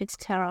whole world takes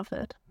care of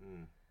it.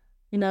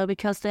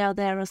 Because they are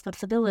their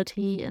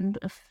responsibility, and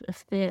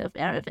if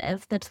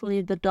that's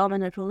really the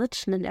dominant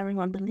religion and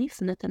everyone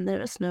believes in it, then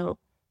there is no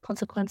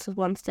consequences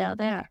once they are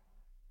there.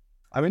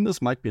 I mean,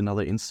 this might be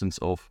another instance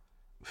of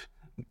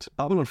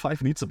Babylon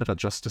 5 needs a better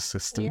justice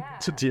system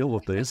to deal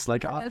with this.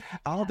 Like,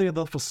 are there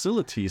the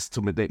facilities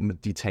to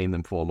detain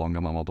them for a longer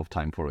amount of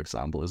time, for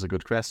example, is a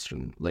good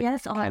question. Like,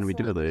 Yes, can we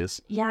do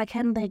this? Yeah,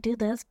 can they do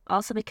this?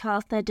 Also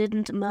because they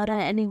didn't murder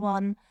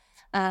anyone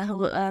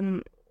who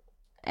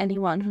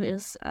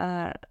is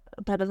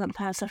Babylon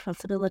 5's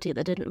responsibility.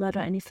 They didn't murder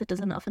any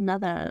citizen of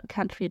another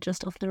country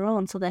just of their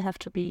own, so they have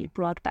to be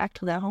brought back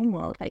to their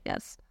homeworld, I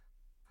guess.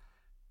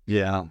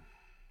 Yeah.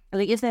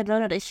 Like, if they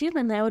murdered a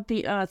human, that would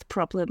be Earth's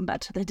problem,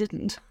 but they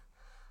didn't.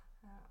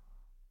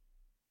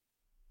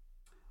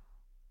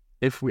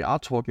 If we are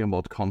talking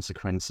about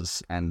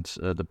consequences and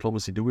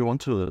diplomacy, do we want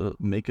to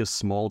make a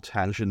small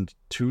tangent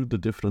to the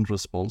different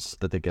response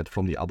that they get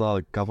from the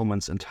other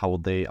governments and how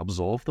they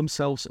absolve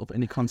themselves of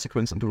any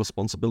consequence and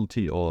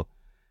responsibility, or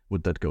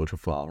would that go too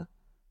far?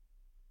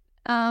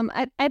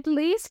 At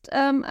least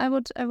I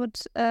would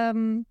want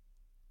to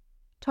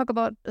talk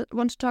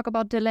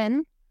about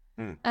Delenn,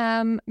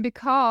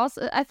 because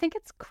I think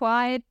it's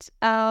quite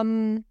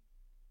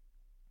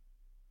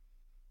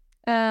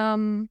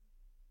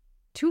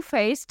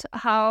two-faced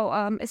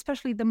how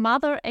especially the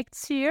mother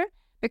acts here,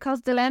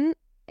 because Delenn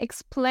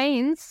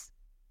explains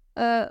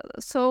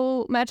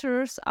soul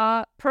matters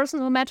are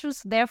personal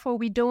matters, therefore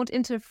we don't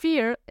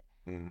interfere.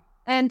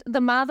 And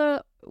the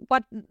mother,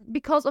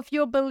 because of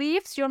your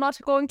beliefs, you're not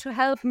going to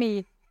help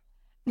me.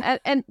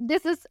 And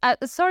this is,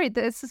 this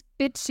is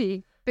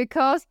bitchy,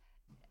 because,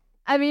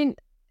 I mean,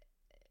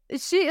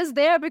 she is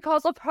there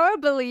because of her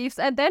beliefs,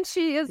 and then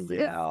she is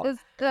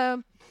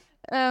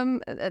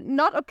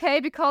not okay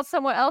because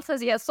someone else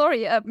says,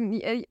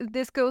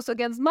 this goes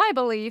against my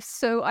beliefs,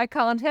 so I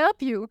can't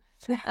help you.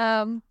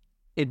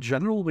 In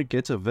general, we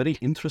get a very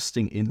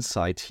interesting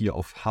insight here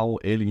of how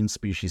alien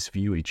species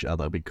view each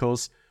other,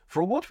 because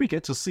from what we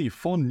get to see,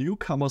 for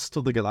newcomers to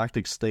the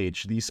galactic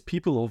stage, these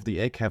people of the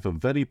egg have a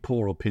very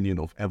poor opinion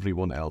of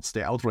everyone else.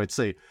 They outright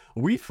say,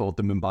 we thought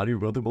the Minbari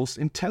were the most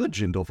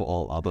intelligent of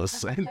all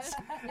others,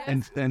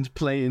 and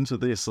play into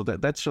this. So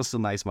that's just a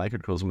nice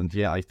microcosm. And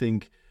yeah, I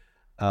think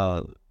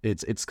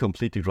it's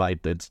completely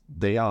right that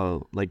they are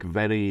like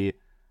very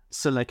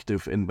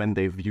selective in when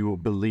they view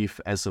belief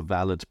as a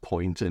valid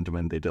point and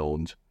when they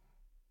don't.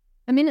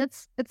 I mean,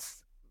 it's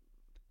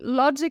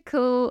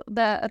logical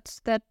that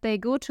they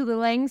go to the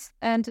lengths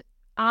and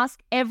ask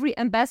every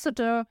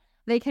ambassador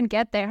they can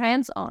get their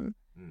hands on.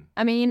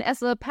 I mean,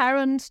 as a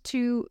parent,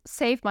 to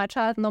save my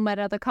child, no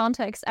matter the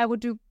context, I would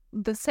do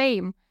the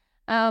same.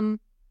 But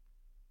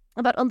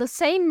on the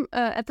same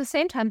at the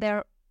same time,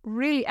 they're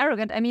really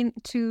arrogant. I mean,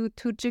 to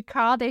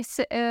G'Kar, they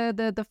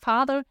the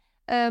father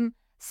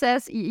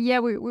says, "Yeah,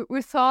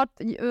 we thought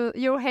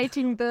you're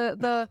hating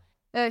the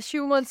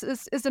humans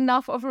is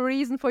enough of a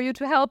reason for you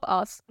to help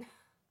us."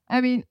 I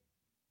mean,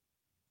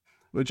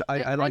 which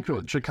I like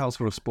G'Kar's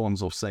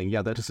response of saying,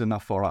 "Yeah, that is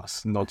enough for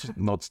us, not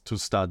to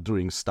start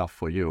doing stuff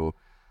for you."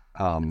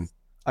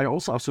 I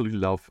also absolutely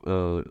love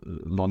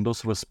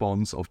Londo's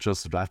response of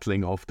just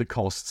rattling off the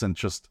costs and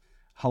just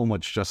how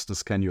much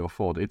justice can you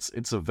afford.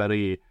 It's a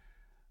very,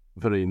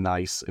 very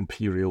nice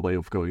imperial way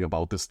of going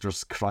about this,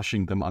 just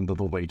crushing them under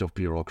the weight of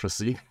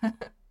bureaucracy.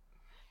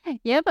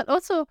 Yeah, but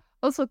also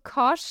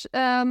Kosh,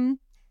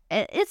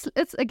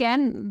 it's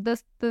again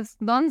this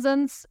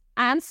nonsense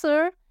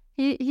answer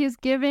he's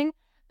giving.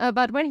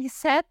 But when he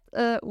said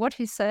what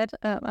he said,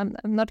 I'm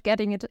not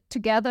getting it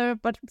together,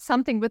 but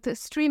something with the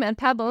stream and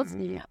pebbles.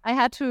 Yeah. I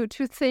had to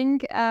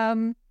think.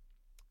 In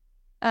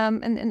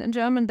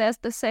German, there's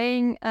the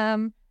saying,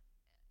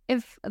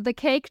 if the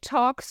cake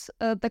talks,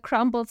 the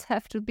crumbles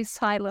have to be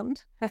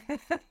silent.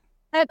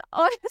 And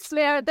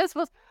honestly, this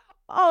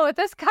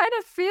kind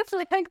of feels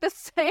like the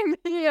same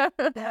here.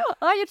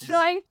 Are you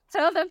trying to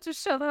tell them to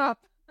shut up?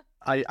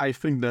 I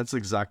think that's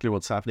exactly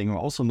what's happening. I'm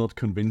also not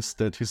convinced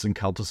that his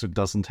encounter suit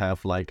doesn't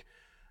have like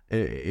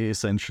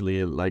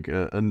essentially like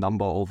a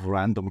number of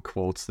random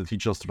quotes that he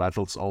just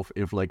rattles off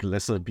if like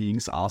lesser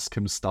beings ask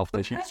him stuff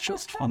that he's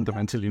just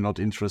fundamentally not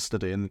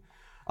interested in.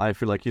 I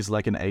feel like he's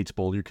like an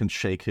 8-ball. You can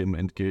shake him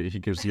and he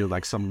gives you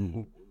like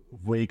some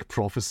vague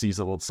prophecies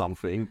about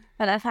something.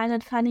 But I find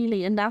it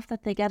funnily enough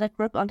that they get a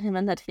grip on him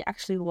and that he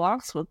actually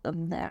walks with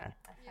them there.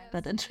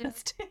 But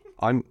interesting.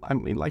 I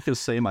mean, like you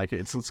say, Mike,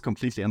 it's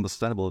completely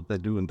understandable that they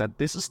do, and that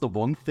this is the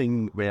one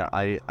thing where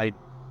I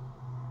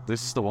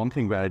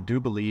do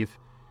believe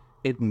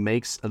it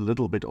makes a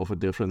little bit of a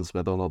difference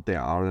whether or not they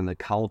are in a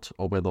cult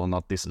or whether or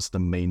not this is the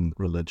main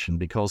religion,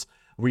 because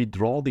we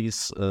draw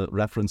these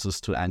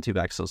references to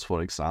anti-vaxxers,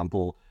 for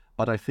example,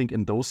 but I think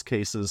in those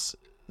cases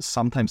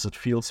sometimes it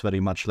feels very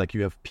much like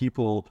you have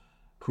people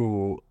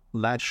who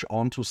latch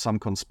onto some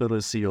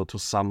conspiracy or to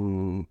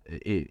some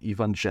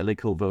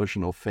evangelical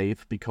version of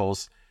faith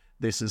because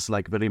this is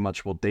like very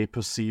much what they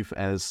perceive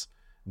as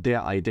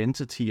their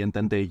identity, and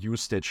then they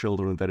use their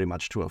children very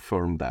much to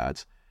affirm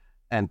that.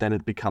 And then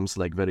it becomes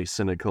like very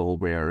cynical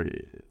where,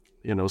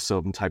 you know,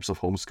 certain types of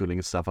homeschooling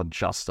and stuff are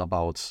just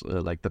about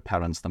like the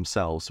parents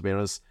themselves.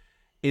 Whereas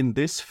in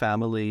this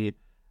family,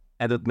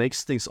 and it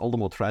makes things all the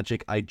more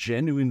tragic, I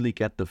genuinely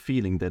get the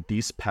feeling that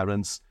these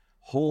parents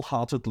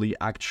wholeheartedly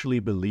actually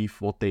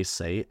believe what they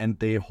say, and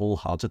they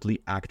wholeheartedly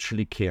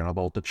actually care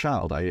about the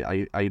child.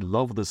 I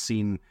love the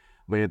scene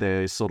where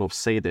they sort of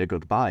say their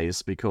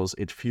goodbyes because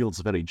it feels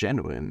very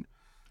genuine.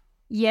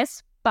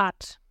 Yes,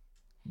 but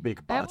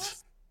Big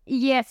but.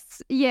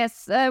 Yes.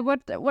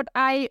 What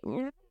I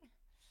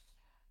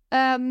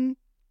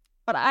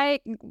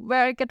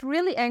where I get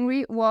really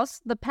angry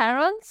was the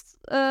parents.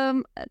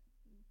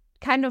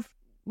 Kind of,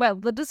 well,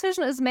 the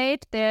decision is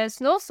made. There's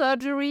no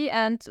surgery,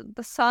 and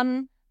the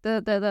son,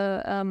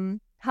 the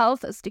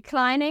health is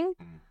declining,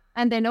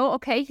 and they know,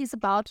 okay, he's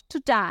about to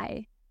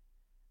die.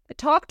 They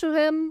talk to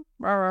him,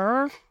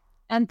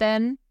 and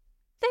then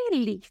they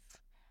leave.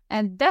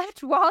 And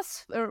that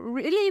was a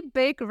really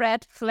big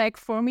red flag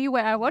for me,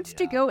 where I wanted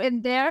to go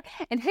in there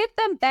and hit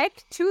them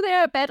back to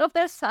their bed of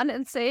their son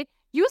and say,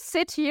 you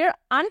sit here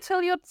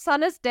until your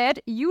son is dead.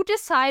 You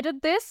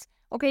decided this.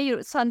 Okay,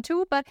 your son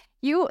too, but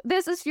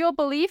this is your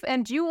belief,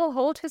 and you will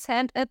hold his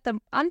hand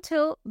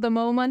until the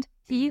moment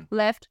he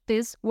left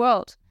this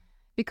world.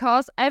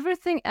 Because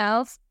everything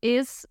else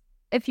is,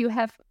 if you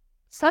have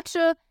such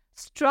a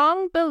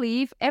strong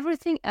belief,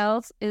 everything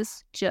else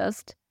is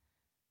just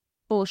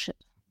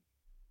bullshit.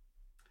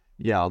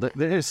 Yeah,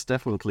 there is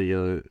definitely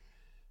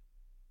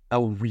a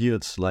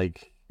weird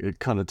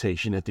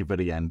connotation at the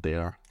very end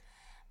there.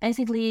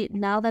 Basically,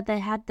 now that they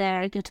had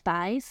their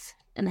goodbyes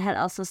and had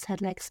also said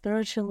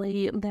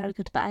spiritually their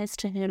goodbyes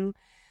to him,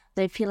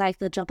 they feel like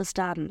the job is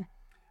done.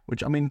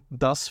 Which, I mean,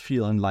 does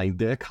feel in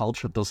their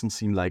culture doesn't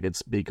seem like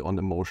it's big on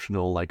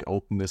emotional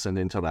openness and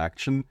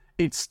interaction.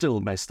 It's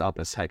still messed up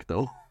as heck,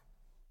 though.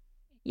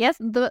 Yes,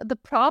 the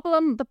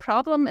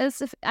problem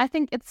is,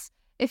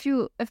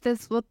 if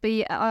this would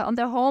be on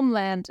their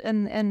homeland,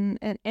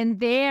 in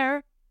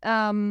their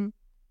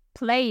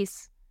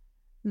place,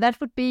 that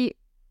would be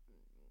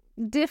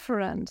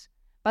different.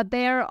 But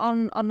they're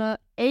on an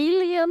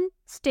alien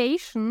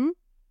station,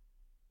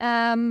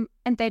 and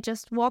they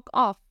just walk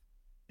off.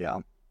 Yeah,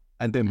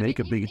 and they make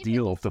a big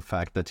deal of the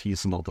fact that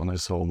he's not on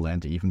his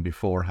homeland even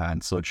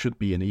beforehand, so it should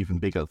be an even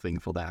bigger thing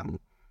for them.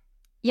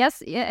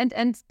 Yes, yeah,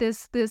 and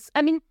this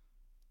I mean,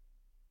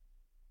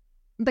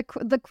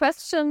 the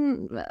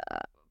question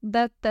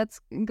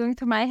that's going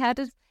through my head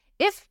is,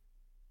 if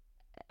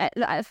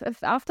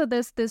after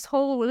this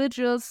whole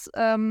religious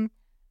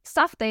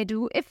stuff they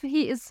do, if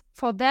he is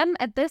for them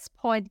at this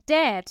point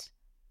dead,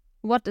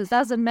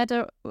 does it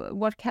matter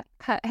what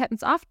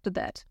happens after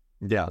that?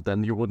 Yeah,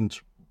 then you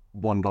wouldn't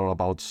wonder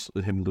about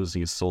him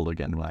losing his soul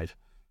again, right?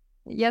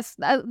 Yes,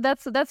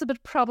 that's a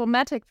bit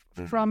problematic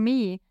from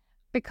me,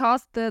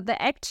 because the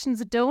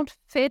actions don't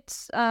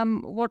fit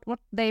what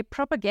they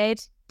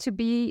propagate to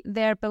be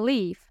their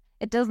belief.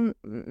 It doesn't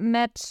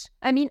match.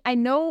 I mean, I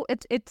know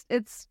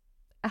it's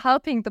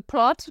helping the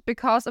plot,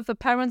 because if the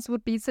parents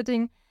would be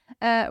sitting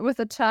with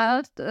a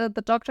child,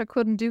 the doctor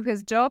couldn't do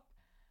his job.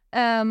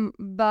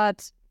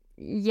 But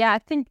yeah, I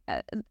think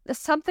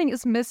something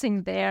is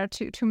missing there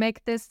to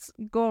make this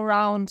go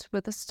around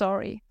with the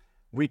story.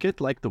 We get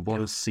the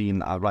one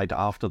scene right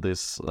after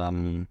this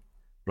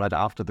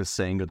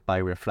saying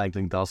goodbye, where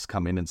Franklin does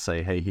come in and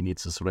say, hey, he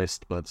needs his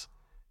rest, but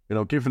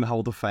given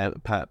how the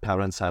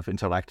parents have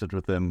interacted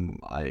with them,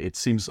 it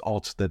seems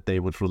odd that they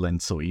would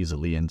relent so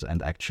easily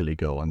and actually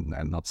go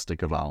and not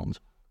stick around.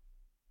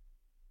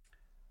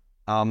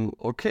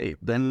 Okay,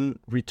 then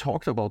we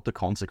talked about the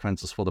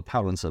consequences for the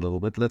parents a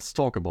little bit. Let's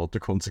talk about the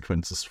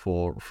consequences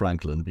for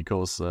Franklin,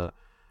 because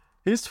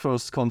his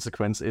first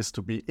consequence is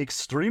to be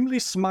extremely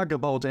smug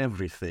about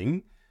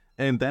everything.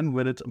 And then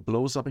when it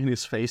blows up in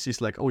his face,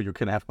 he's like, oh, you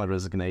can have my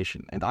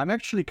resignation. And I'm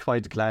actually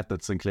quite glad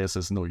that Sinclair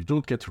says, no, you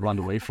don't get to run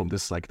away from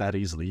this like that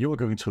easily. You're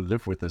going to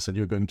live with this, and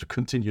you're going to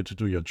continue to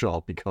do your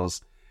job,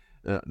 because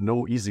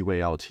no easy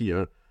way out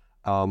here.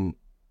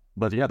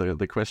 But yeah,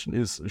 the question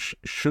is,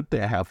 should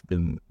there have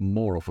been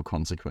more of a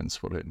consequence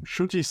for him?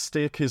 Should he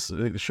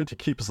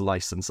keep his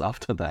license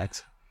after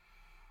that?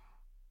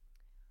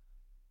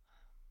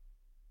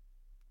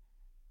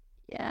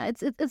 Yeah,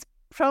 it's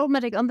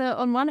problematic.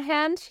 On one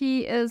hand,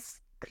 he is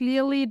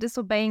clearly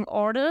disobeying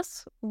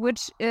orders,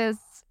 which is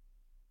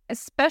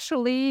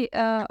especially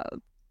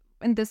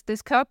in this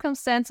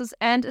circumstances,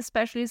 and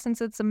especially since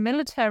it's a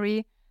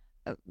military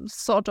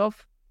sort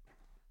of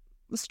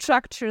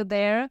structure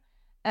there.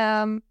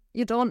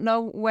 You don't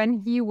know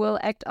when he will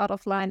act out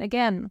of line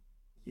again.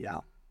 Yeah.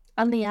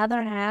 On the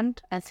other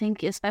hand, I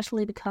think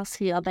especially because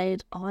he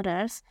obeyed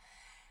orders,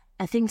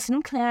 I think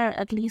Sinclair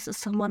at least is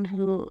someone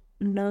who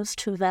knows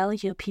to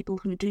value people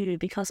who do,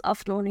 because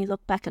often when we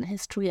look back in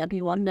history and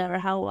we wonder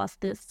how was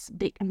this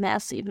big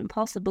mess even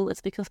possible,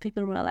 it's because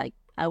people were like,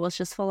 I was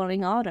just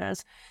following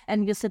orders.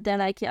 And you sit there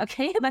like, yeah,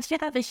 okay, but you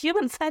have a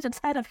human side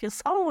inside of you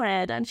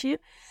somewhere, don't you?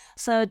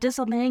 So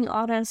disobeying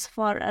orders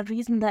for a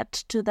reason that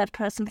to that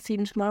person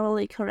seemed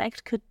morally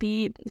correct could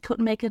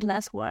make it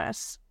less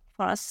worse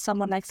for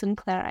someone like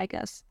Sinclair, I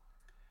guess.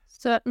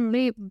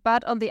 Certainly,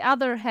 but on the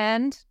other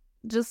hand,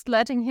 just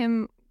letting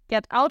him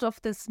get out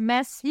of this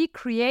mess he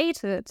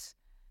created.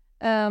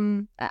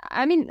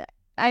 I mean,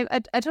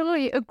 I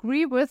totally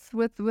agree with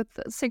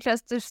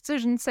Sinclair's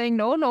decision, saying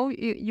no,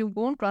 you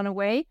won't run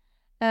away.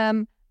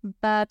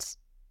 But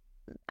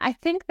I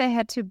think there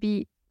had to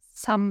be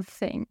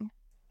something.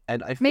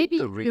 And I think Maybe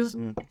the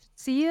reason you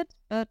see it,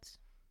 but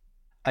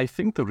I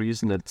think the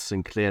reason that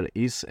Sinclair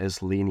is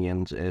as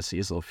lenient as he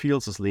is, or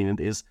feels as lenient,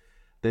 is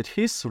that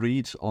his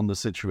read on the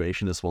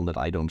situation is one that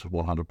I don't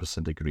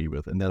 100% agree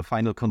with. In their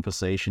final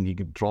conversation, he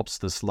drops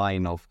this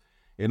line of,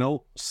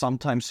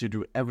 sometimes you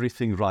do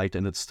everything right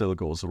and it still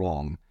goes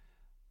wrong.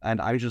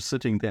 And I'm just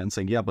sitting there and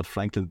saying, yeah, but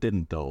Franklin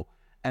didn't though.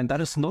 And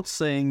that is not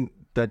saying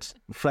that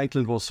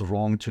Franklin was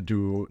wrong to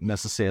do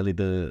necessarily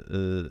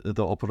the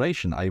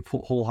operation. I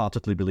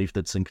wholeheartedly believe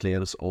that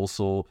Sinclair is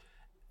also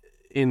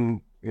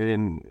in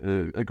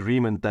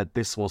agreement that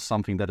this was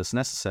something that is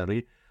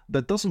necessary.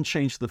 That doesn't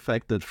change the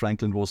fact that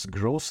Franklin was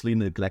grossly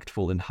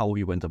neglectful in how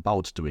he went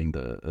about doing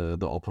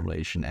the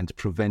operation and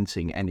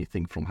preventing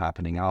anything from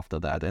happening after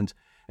that. And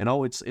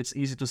it's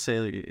easy to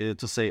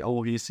say,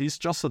 oh, he's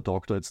just a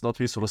doctor. It's not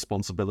his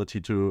responsibility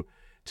to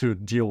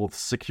deal with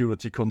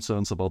security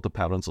concerns about the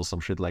parents or some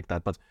shit like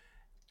that. But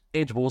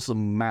it was a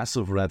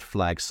massive red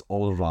flags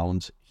all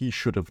around. He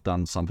should have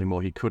done something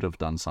more. He could have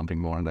done something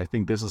more. And I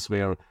think this is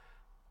where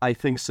I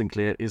think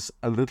Sinclair is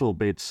a little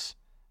bit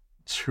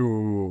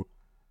too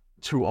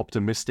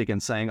optimistic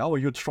and saying, oh,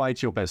 you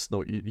tried your best.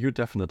 No, you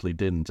definitely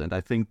didn't. And I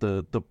think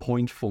the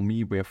point for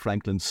me where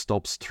Franklin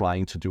stops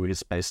trying to do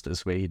his best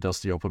is where he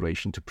does the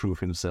operation to prove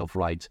himself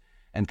right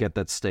and get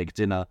that steak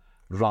dinner,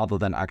 rather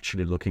than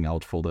actually looking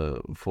out for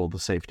the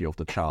safety of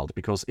the child.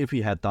 Because if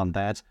he had done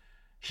that,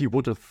 he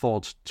would have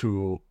thought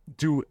to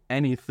do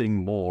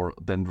anything more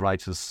than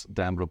write his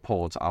damn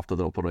report after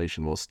the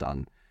operation was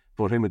done.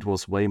 For him, it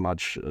was way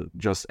much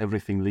just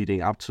everything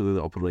leading up to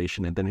the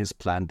operation, and then his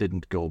plan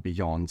didn't go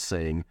beyond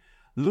saying,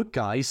 look,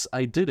 guys,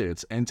 I did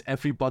it, and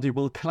everybody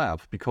will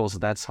clap, because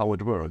that's how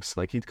it works.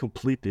 Like, he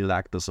completely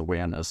lacked this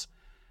awareness.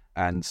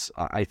 And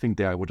I think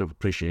there I would have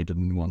appreciated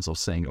the nuance of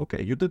saying,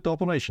 okay, you did the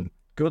operation.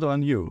 Good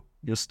on you.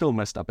 You still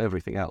messed up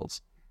everything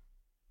else.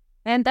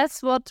 And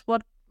that's what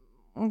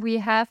we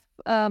have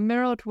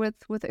mirrored with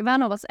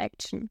Ivanova's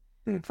action.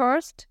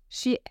 First,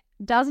 she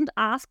doesn't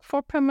ask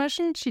for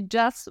permission. She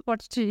does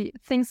what she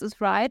thinks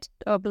is right,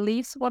 or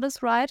believes what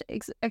is right,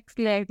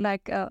 exactly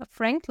like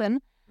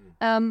Franklin.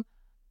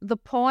 The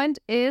point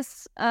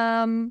is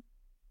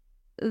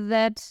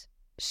that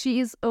she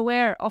is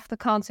aware of the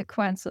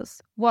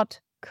consequences, what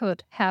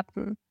could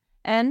happen.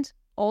 And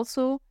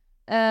also,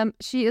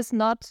 she is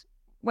not,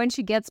 when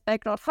she gets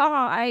back, not,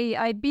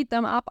 I beat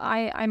them up,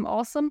 I'm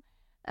awesome.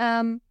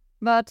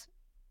 But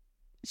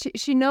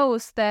she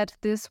knows that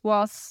this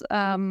was,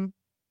 a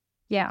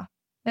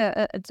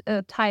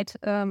tight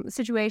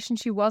situation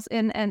she was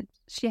in, and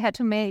she had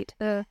to make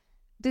a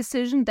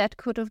decision that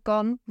could have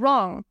gone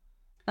wrong.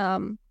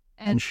 And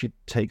she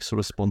takes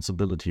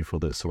responsibility for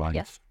this, right?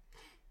 Yes.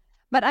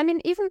 But I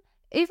mean, even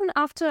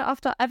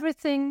after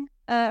everything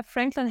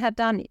Franklin had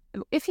done,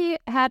 if he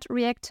had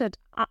reacted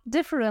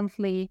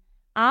differently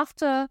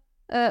after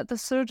the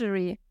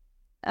surgery,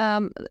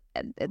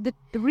 the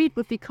read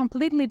would be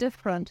completely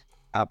different.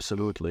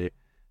 Absolutely.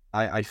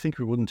 I think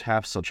we wouldn't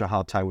have such a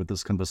hard time with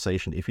this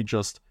conversation if he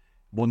just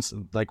once,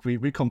 like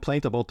we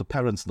complained about the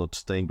parents not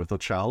staying with the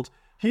child.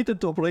 He did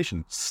the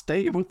operation.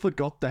 Stay with the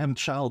goddamn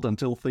child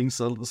until things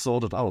are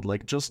sorted out.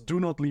 Like, just do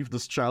not leave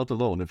this child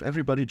alone. If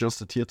everybody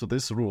just adhered to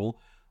this rule,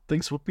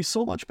 things would be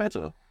so much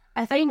better.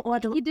 I think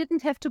he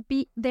didn't have to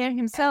be there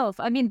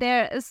himself. I mean,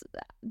 there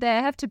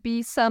have to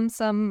be some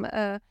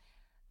stuff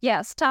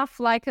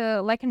like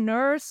a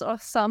nurse or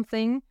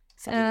something.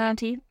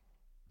 Security,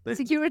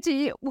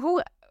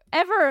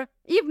 whoever,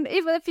 even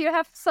if you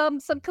have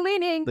some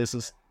cleaning. This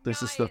is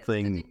the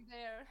thing.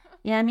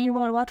 Yeah, I mean,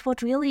 what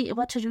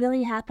should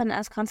really happen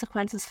as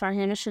consequences for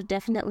him should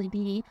definitely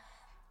be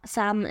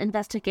some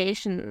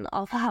investigation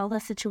of how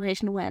the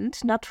situation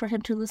went. Not for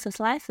him to lose his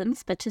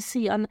license, but to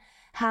see on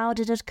how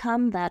did it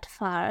come that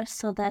far,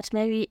 so that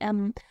maybe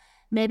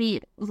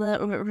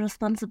the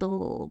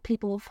responsible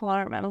people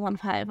for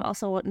 115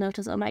 also would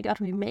notice, oh my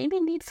god, we maybe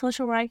need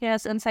social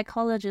workers and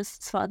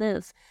psychologists for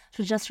this,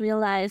 to just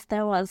realize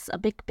there was a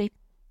big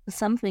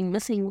something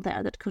missing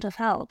there that could have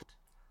helped.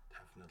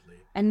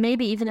 And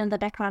maybe even in the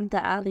background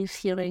there are these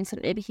feelings,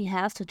 and maybe he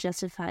has to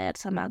justify it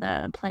some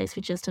other place.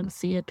 We just don't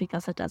see it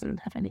because it doesn't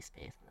have any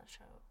space in the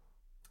show.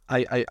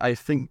 I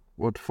think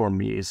what for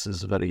me is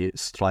very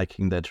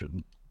striking, that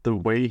the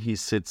way he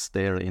sits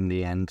there in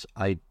the end,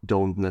 I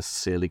don't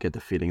necessarily get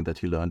the feeling that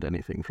he learned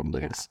anything from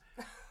this.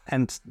 Yeah.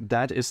 And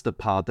that is the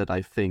part that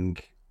I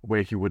think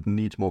where he would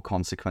need more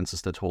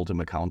consequences that hold him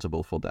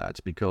accountable for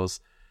that. Because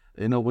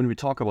when we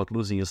talk about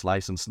losing his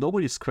license,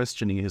 nobody's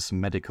questioning his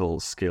medical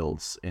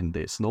skills in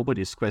this.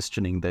 Nobody's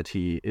questioning that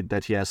he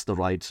has the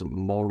right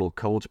moral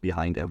code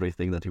behind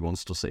everything that he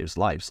wants to save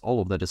lives. All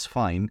of that is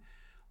fine.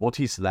 What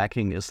he's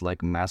lacking is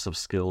like massive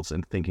skills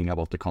in thinking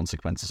about the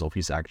consequences of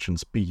his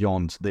actions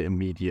beyond the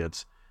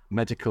immediate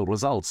medical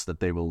results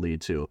that they will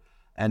lead to.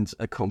 And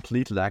a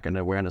complete lack in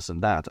awareness in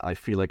that, I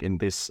feel like in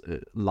this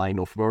line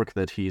of work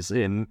that he's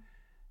in,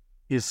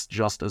 is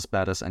just as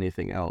bad as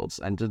anything else.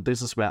 And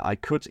this is where I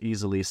could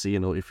easily see,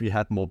 if we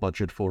had more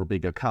budget for a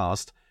bigger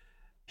cast,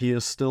 he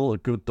is still a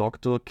good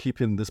doctor,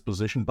 keep him in this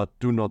position, but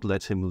do not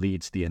let him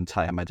lead the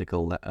entire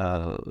medical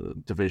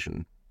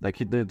division. Like,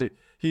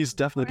 he's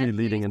definitely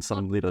leading in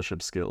some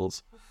leadership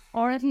skills.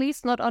 Or at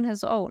least not on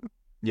his own.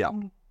 Yeah.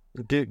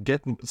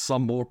 Get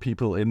some more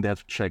people in there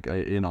to check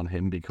in on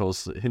him,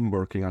 because him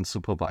working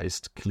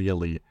unsupervised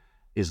clearly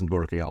isn't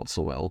working out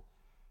so well.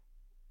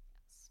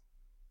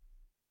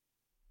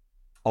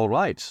 All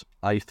right.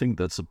 I think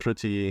that's a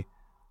pretty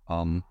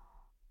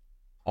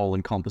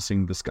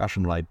all-encompassing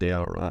discussion right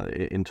there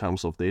in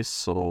terms of this.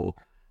 So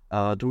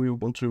do we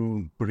want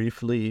to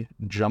briefly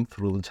jump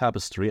through the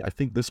tapestry? I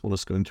think this one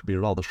is going to be a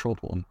rather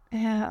short one.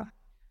 Yeah.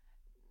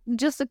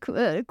 Just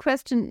a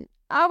question.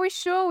 Are we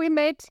sure we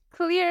made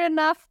clear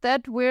enough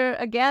that we're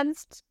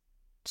against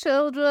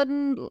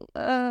children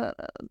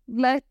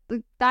like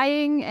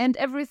dying and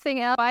everything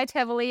else? Quite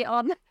heavily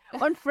on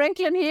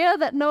Franklin here.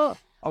 That no.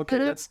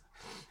 Okay,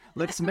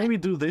 let's maybe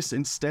do this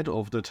instead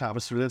of the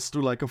tapestry. Let's do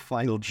like a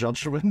final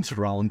judgment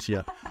round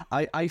here.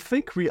 I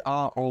think we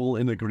are all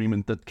in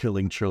agreement that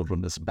killing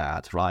children is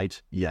bad,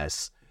 right?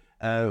 Yes.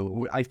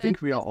 I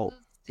think we are all.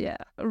 Yeah.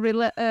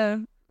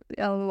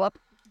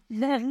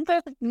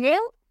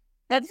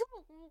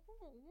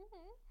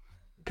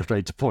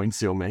 Great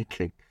points you're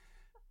making.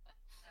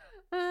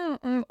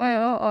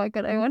 Oh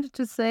God! I wanted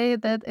to say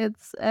that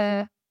it's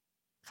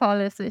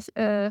fahrlässig,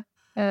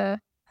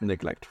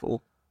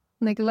 Neglectful.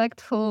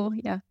 Neglectful.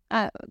 Yeah.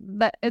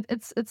 That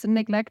it's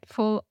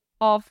neglectful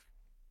of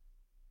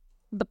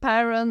the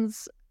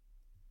parents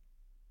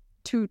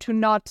to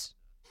not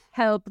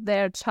help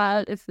their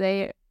child if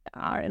they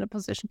are in a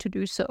position to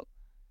do so.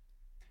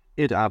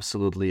 It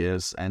absolutely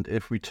is. And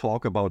if we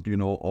talk about,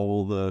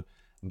 all the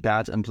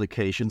bad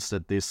implications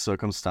that these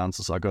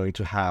circumstances are going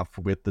to have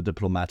with the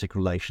diplomatic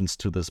relations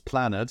to this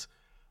planet,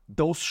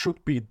 those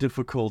should be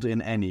difficult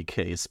in any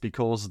case,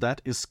 because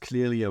that is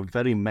clearly a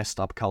very messed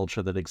up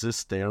culture that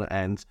exists there.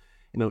 And,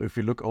 if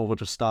you look over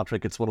to Star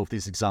Trek, it's one of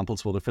these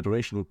examples where the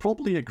Federation would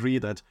probably agree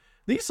that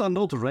these are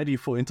not ready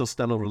for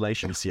interstellar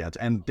relations yet.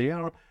 And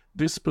their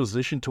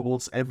disposition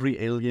towards every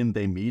alien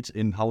they meet,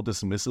 in how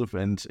dismissive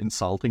and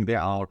insulting they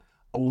are,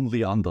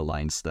 only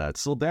underlines that.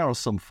 So there are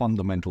some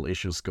fundamental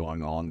issues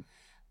going on.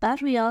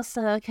 But we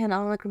also can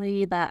all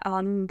agree that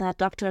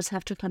doctors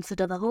have to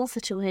consider the whole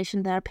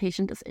situation their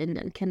patient is in,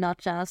 and cannot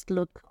just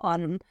look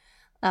on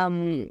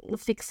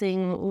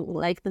fixing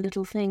like the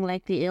little thing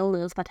like the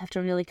illness, but have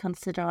to really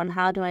consider on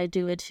how do I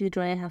do it, who do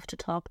I have to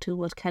talk to,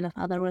 what kind of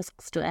other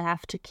risks do I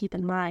have to keep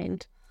in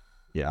mind.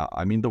 Yeah,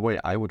 I mean, the way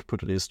I would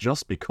put it is,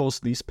 just because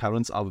these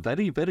parents are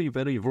very, very,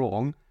 very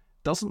wrong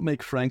doesn't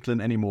make Franklin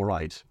any more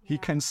right. He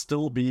can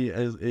still be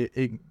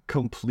a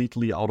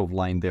completely out of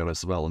line there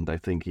as well, and I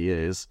think he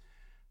is.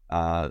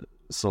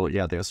 So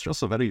yeah, there's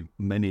just a very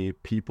many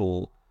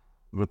people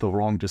with the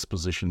wrong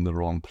disposition in the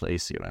wrong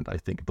place here. And I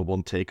think the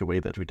one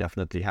takeaway that we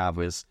definitely have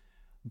is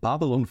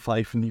Babylon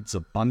 5 needs a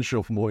bunch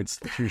of more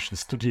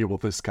institutions to deal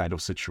with this kind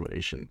of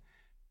situation.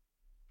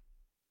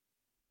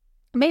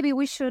 Maybe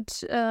we should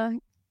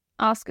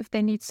ask if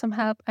they need some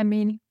help. I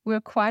mean,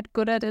 we're quite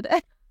good at it.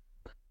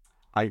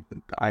 I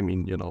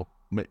mean,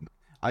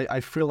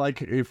 I feel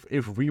like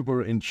if we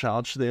were in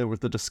charge there with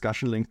the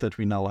discussion link that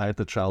we now had,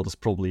 the child is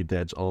probably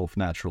dead of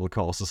natural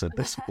causes at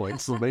this point.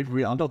 So maybe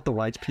we are not the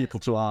right people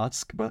to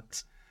ask.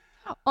 But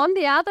on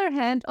the other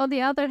hand,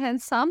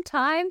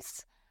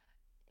 sometimes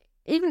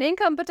even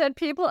incompetent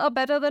people are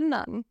better than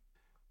none.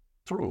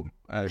 True.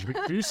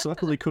 We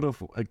certainly could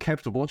have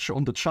kept a watch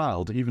on the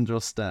child, even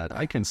just that.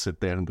 I can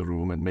sit there in the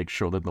room and make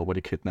sure that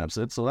nobody kidnaps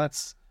it. So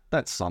that's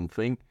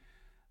something.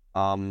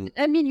 I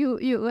mean,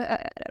 you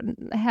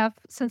have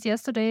since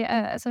yesterday,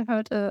 as I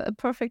heard, a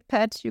perfect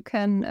pet you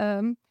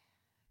can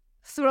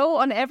throw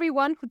on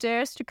everyone who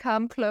dares to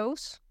come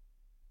close.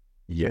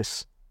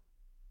 Yes.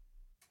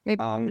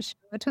 Maybe show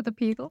it to the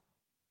people.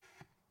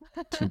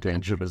 Too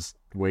dangerous.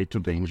 Way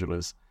too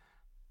dangerous.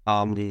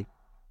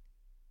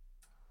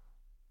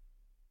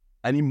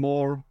 Any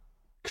more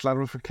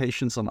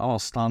clarifications on our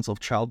stance of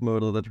child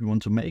murder that we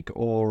want to make,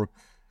 or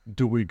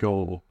do we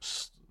go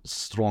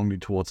strongly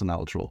towards an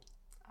outro?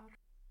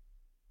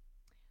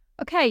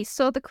 Okay,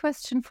 so the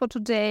question for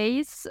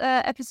today's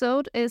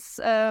episode is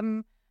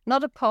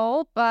not a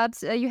poll,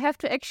 but you have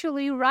to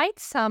actually write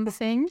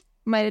something,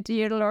 my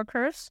dear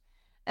lurkers.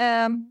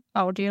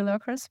 Our dear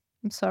lurkers.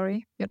 I'm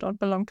sorry, you don't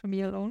belong to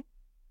me alone.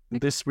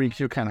 This week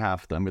you can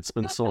have them. It's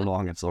been so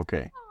long, it's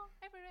okay. Oh,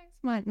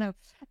 everything's mine. No,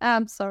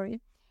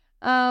 sorry.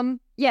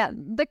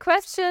 The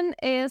question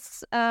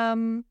is,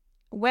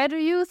 where do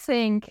you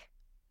think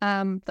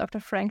Dr.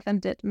 Franklin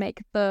did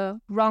make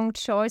the wrong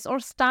choice, or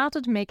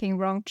started making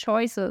wrong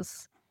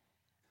choices?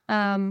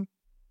 We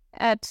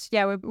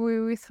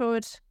throw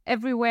it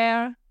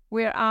everywhere.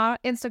 We are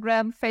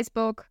Instagram,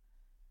 Facebook,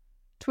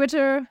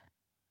 Twitter.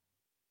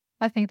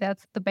 I think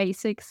that's the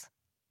basics.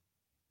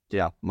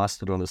 Yeah,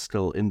 Mastodon is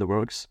still in the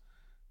works.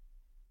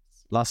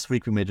 last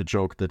week we made a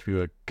joke that we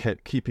were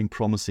keeping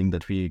promising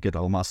that we get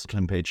our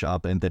Mastodon page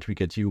up and that we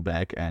get you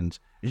back, and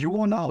you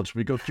won out.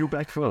 We got you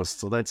back first,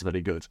 so that's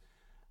very good.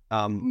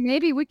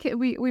 Maybe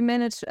we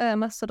manage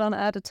Mastodon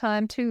at a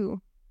time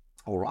too.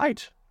 All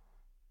right.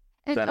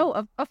 And Then-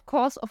 of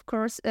course,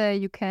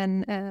 you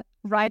can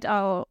write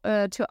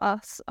to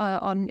us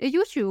on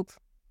YouTube,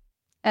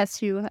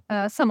 as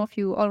some of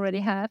you already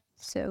have.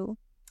 So,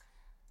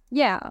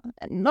 yeah,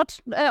 not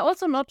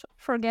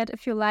forget,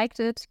 if you liked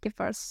it,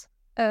 give us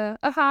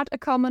a heart, a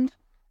comment,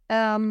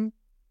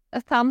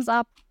 a thumbs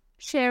up,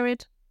 share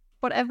it,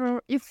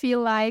 whatever you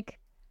feel like.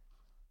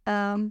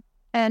 And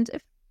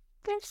if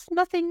there's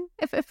nothing,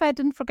 if I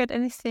didn't forget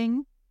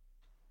anything.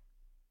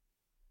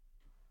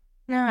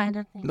 No, I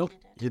don't think Nope, you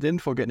did. you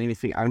didn't forget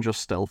anything. I'm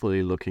just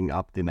stealthily looking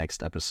up the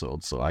next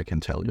episode so I can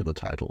tell you the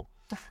title.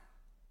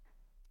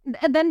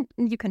 And then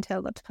you can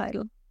tell the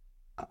title.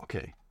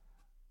 Okay.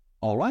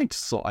 All right,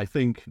 so I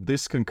think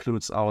this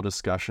concludes our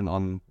discussion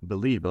on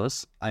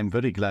Believers. I'm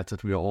very glad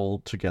that we are all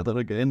together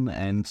again,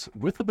 and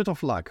with a bit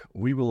of luck,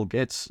 we will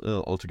get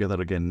all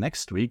together again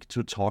next week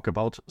to talk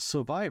about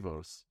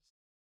Survivors.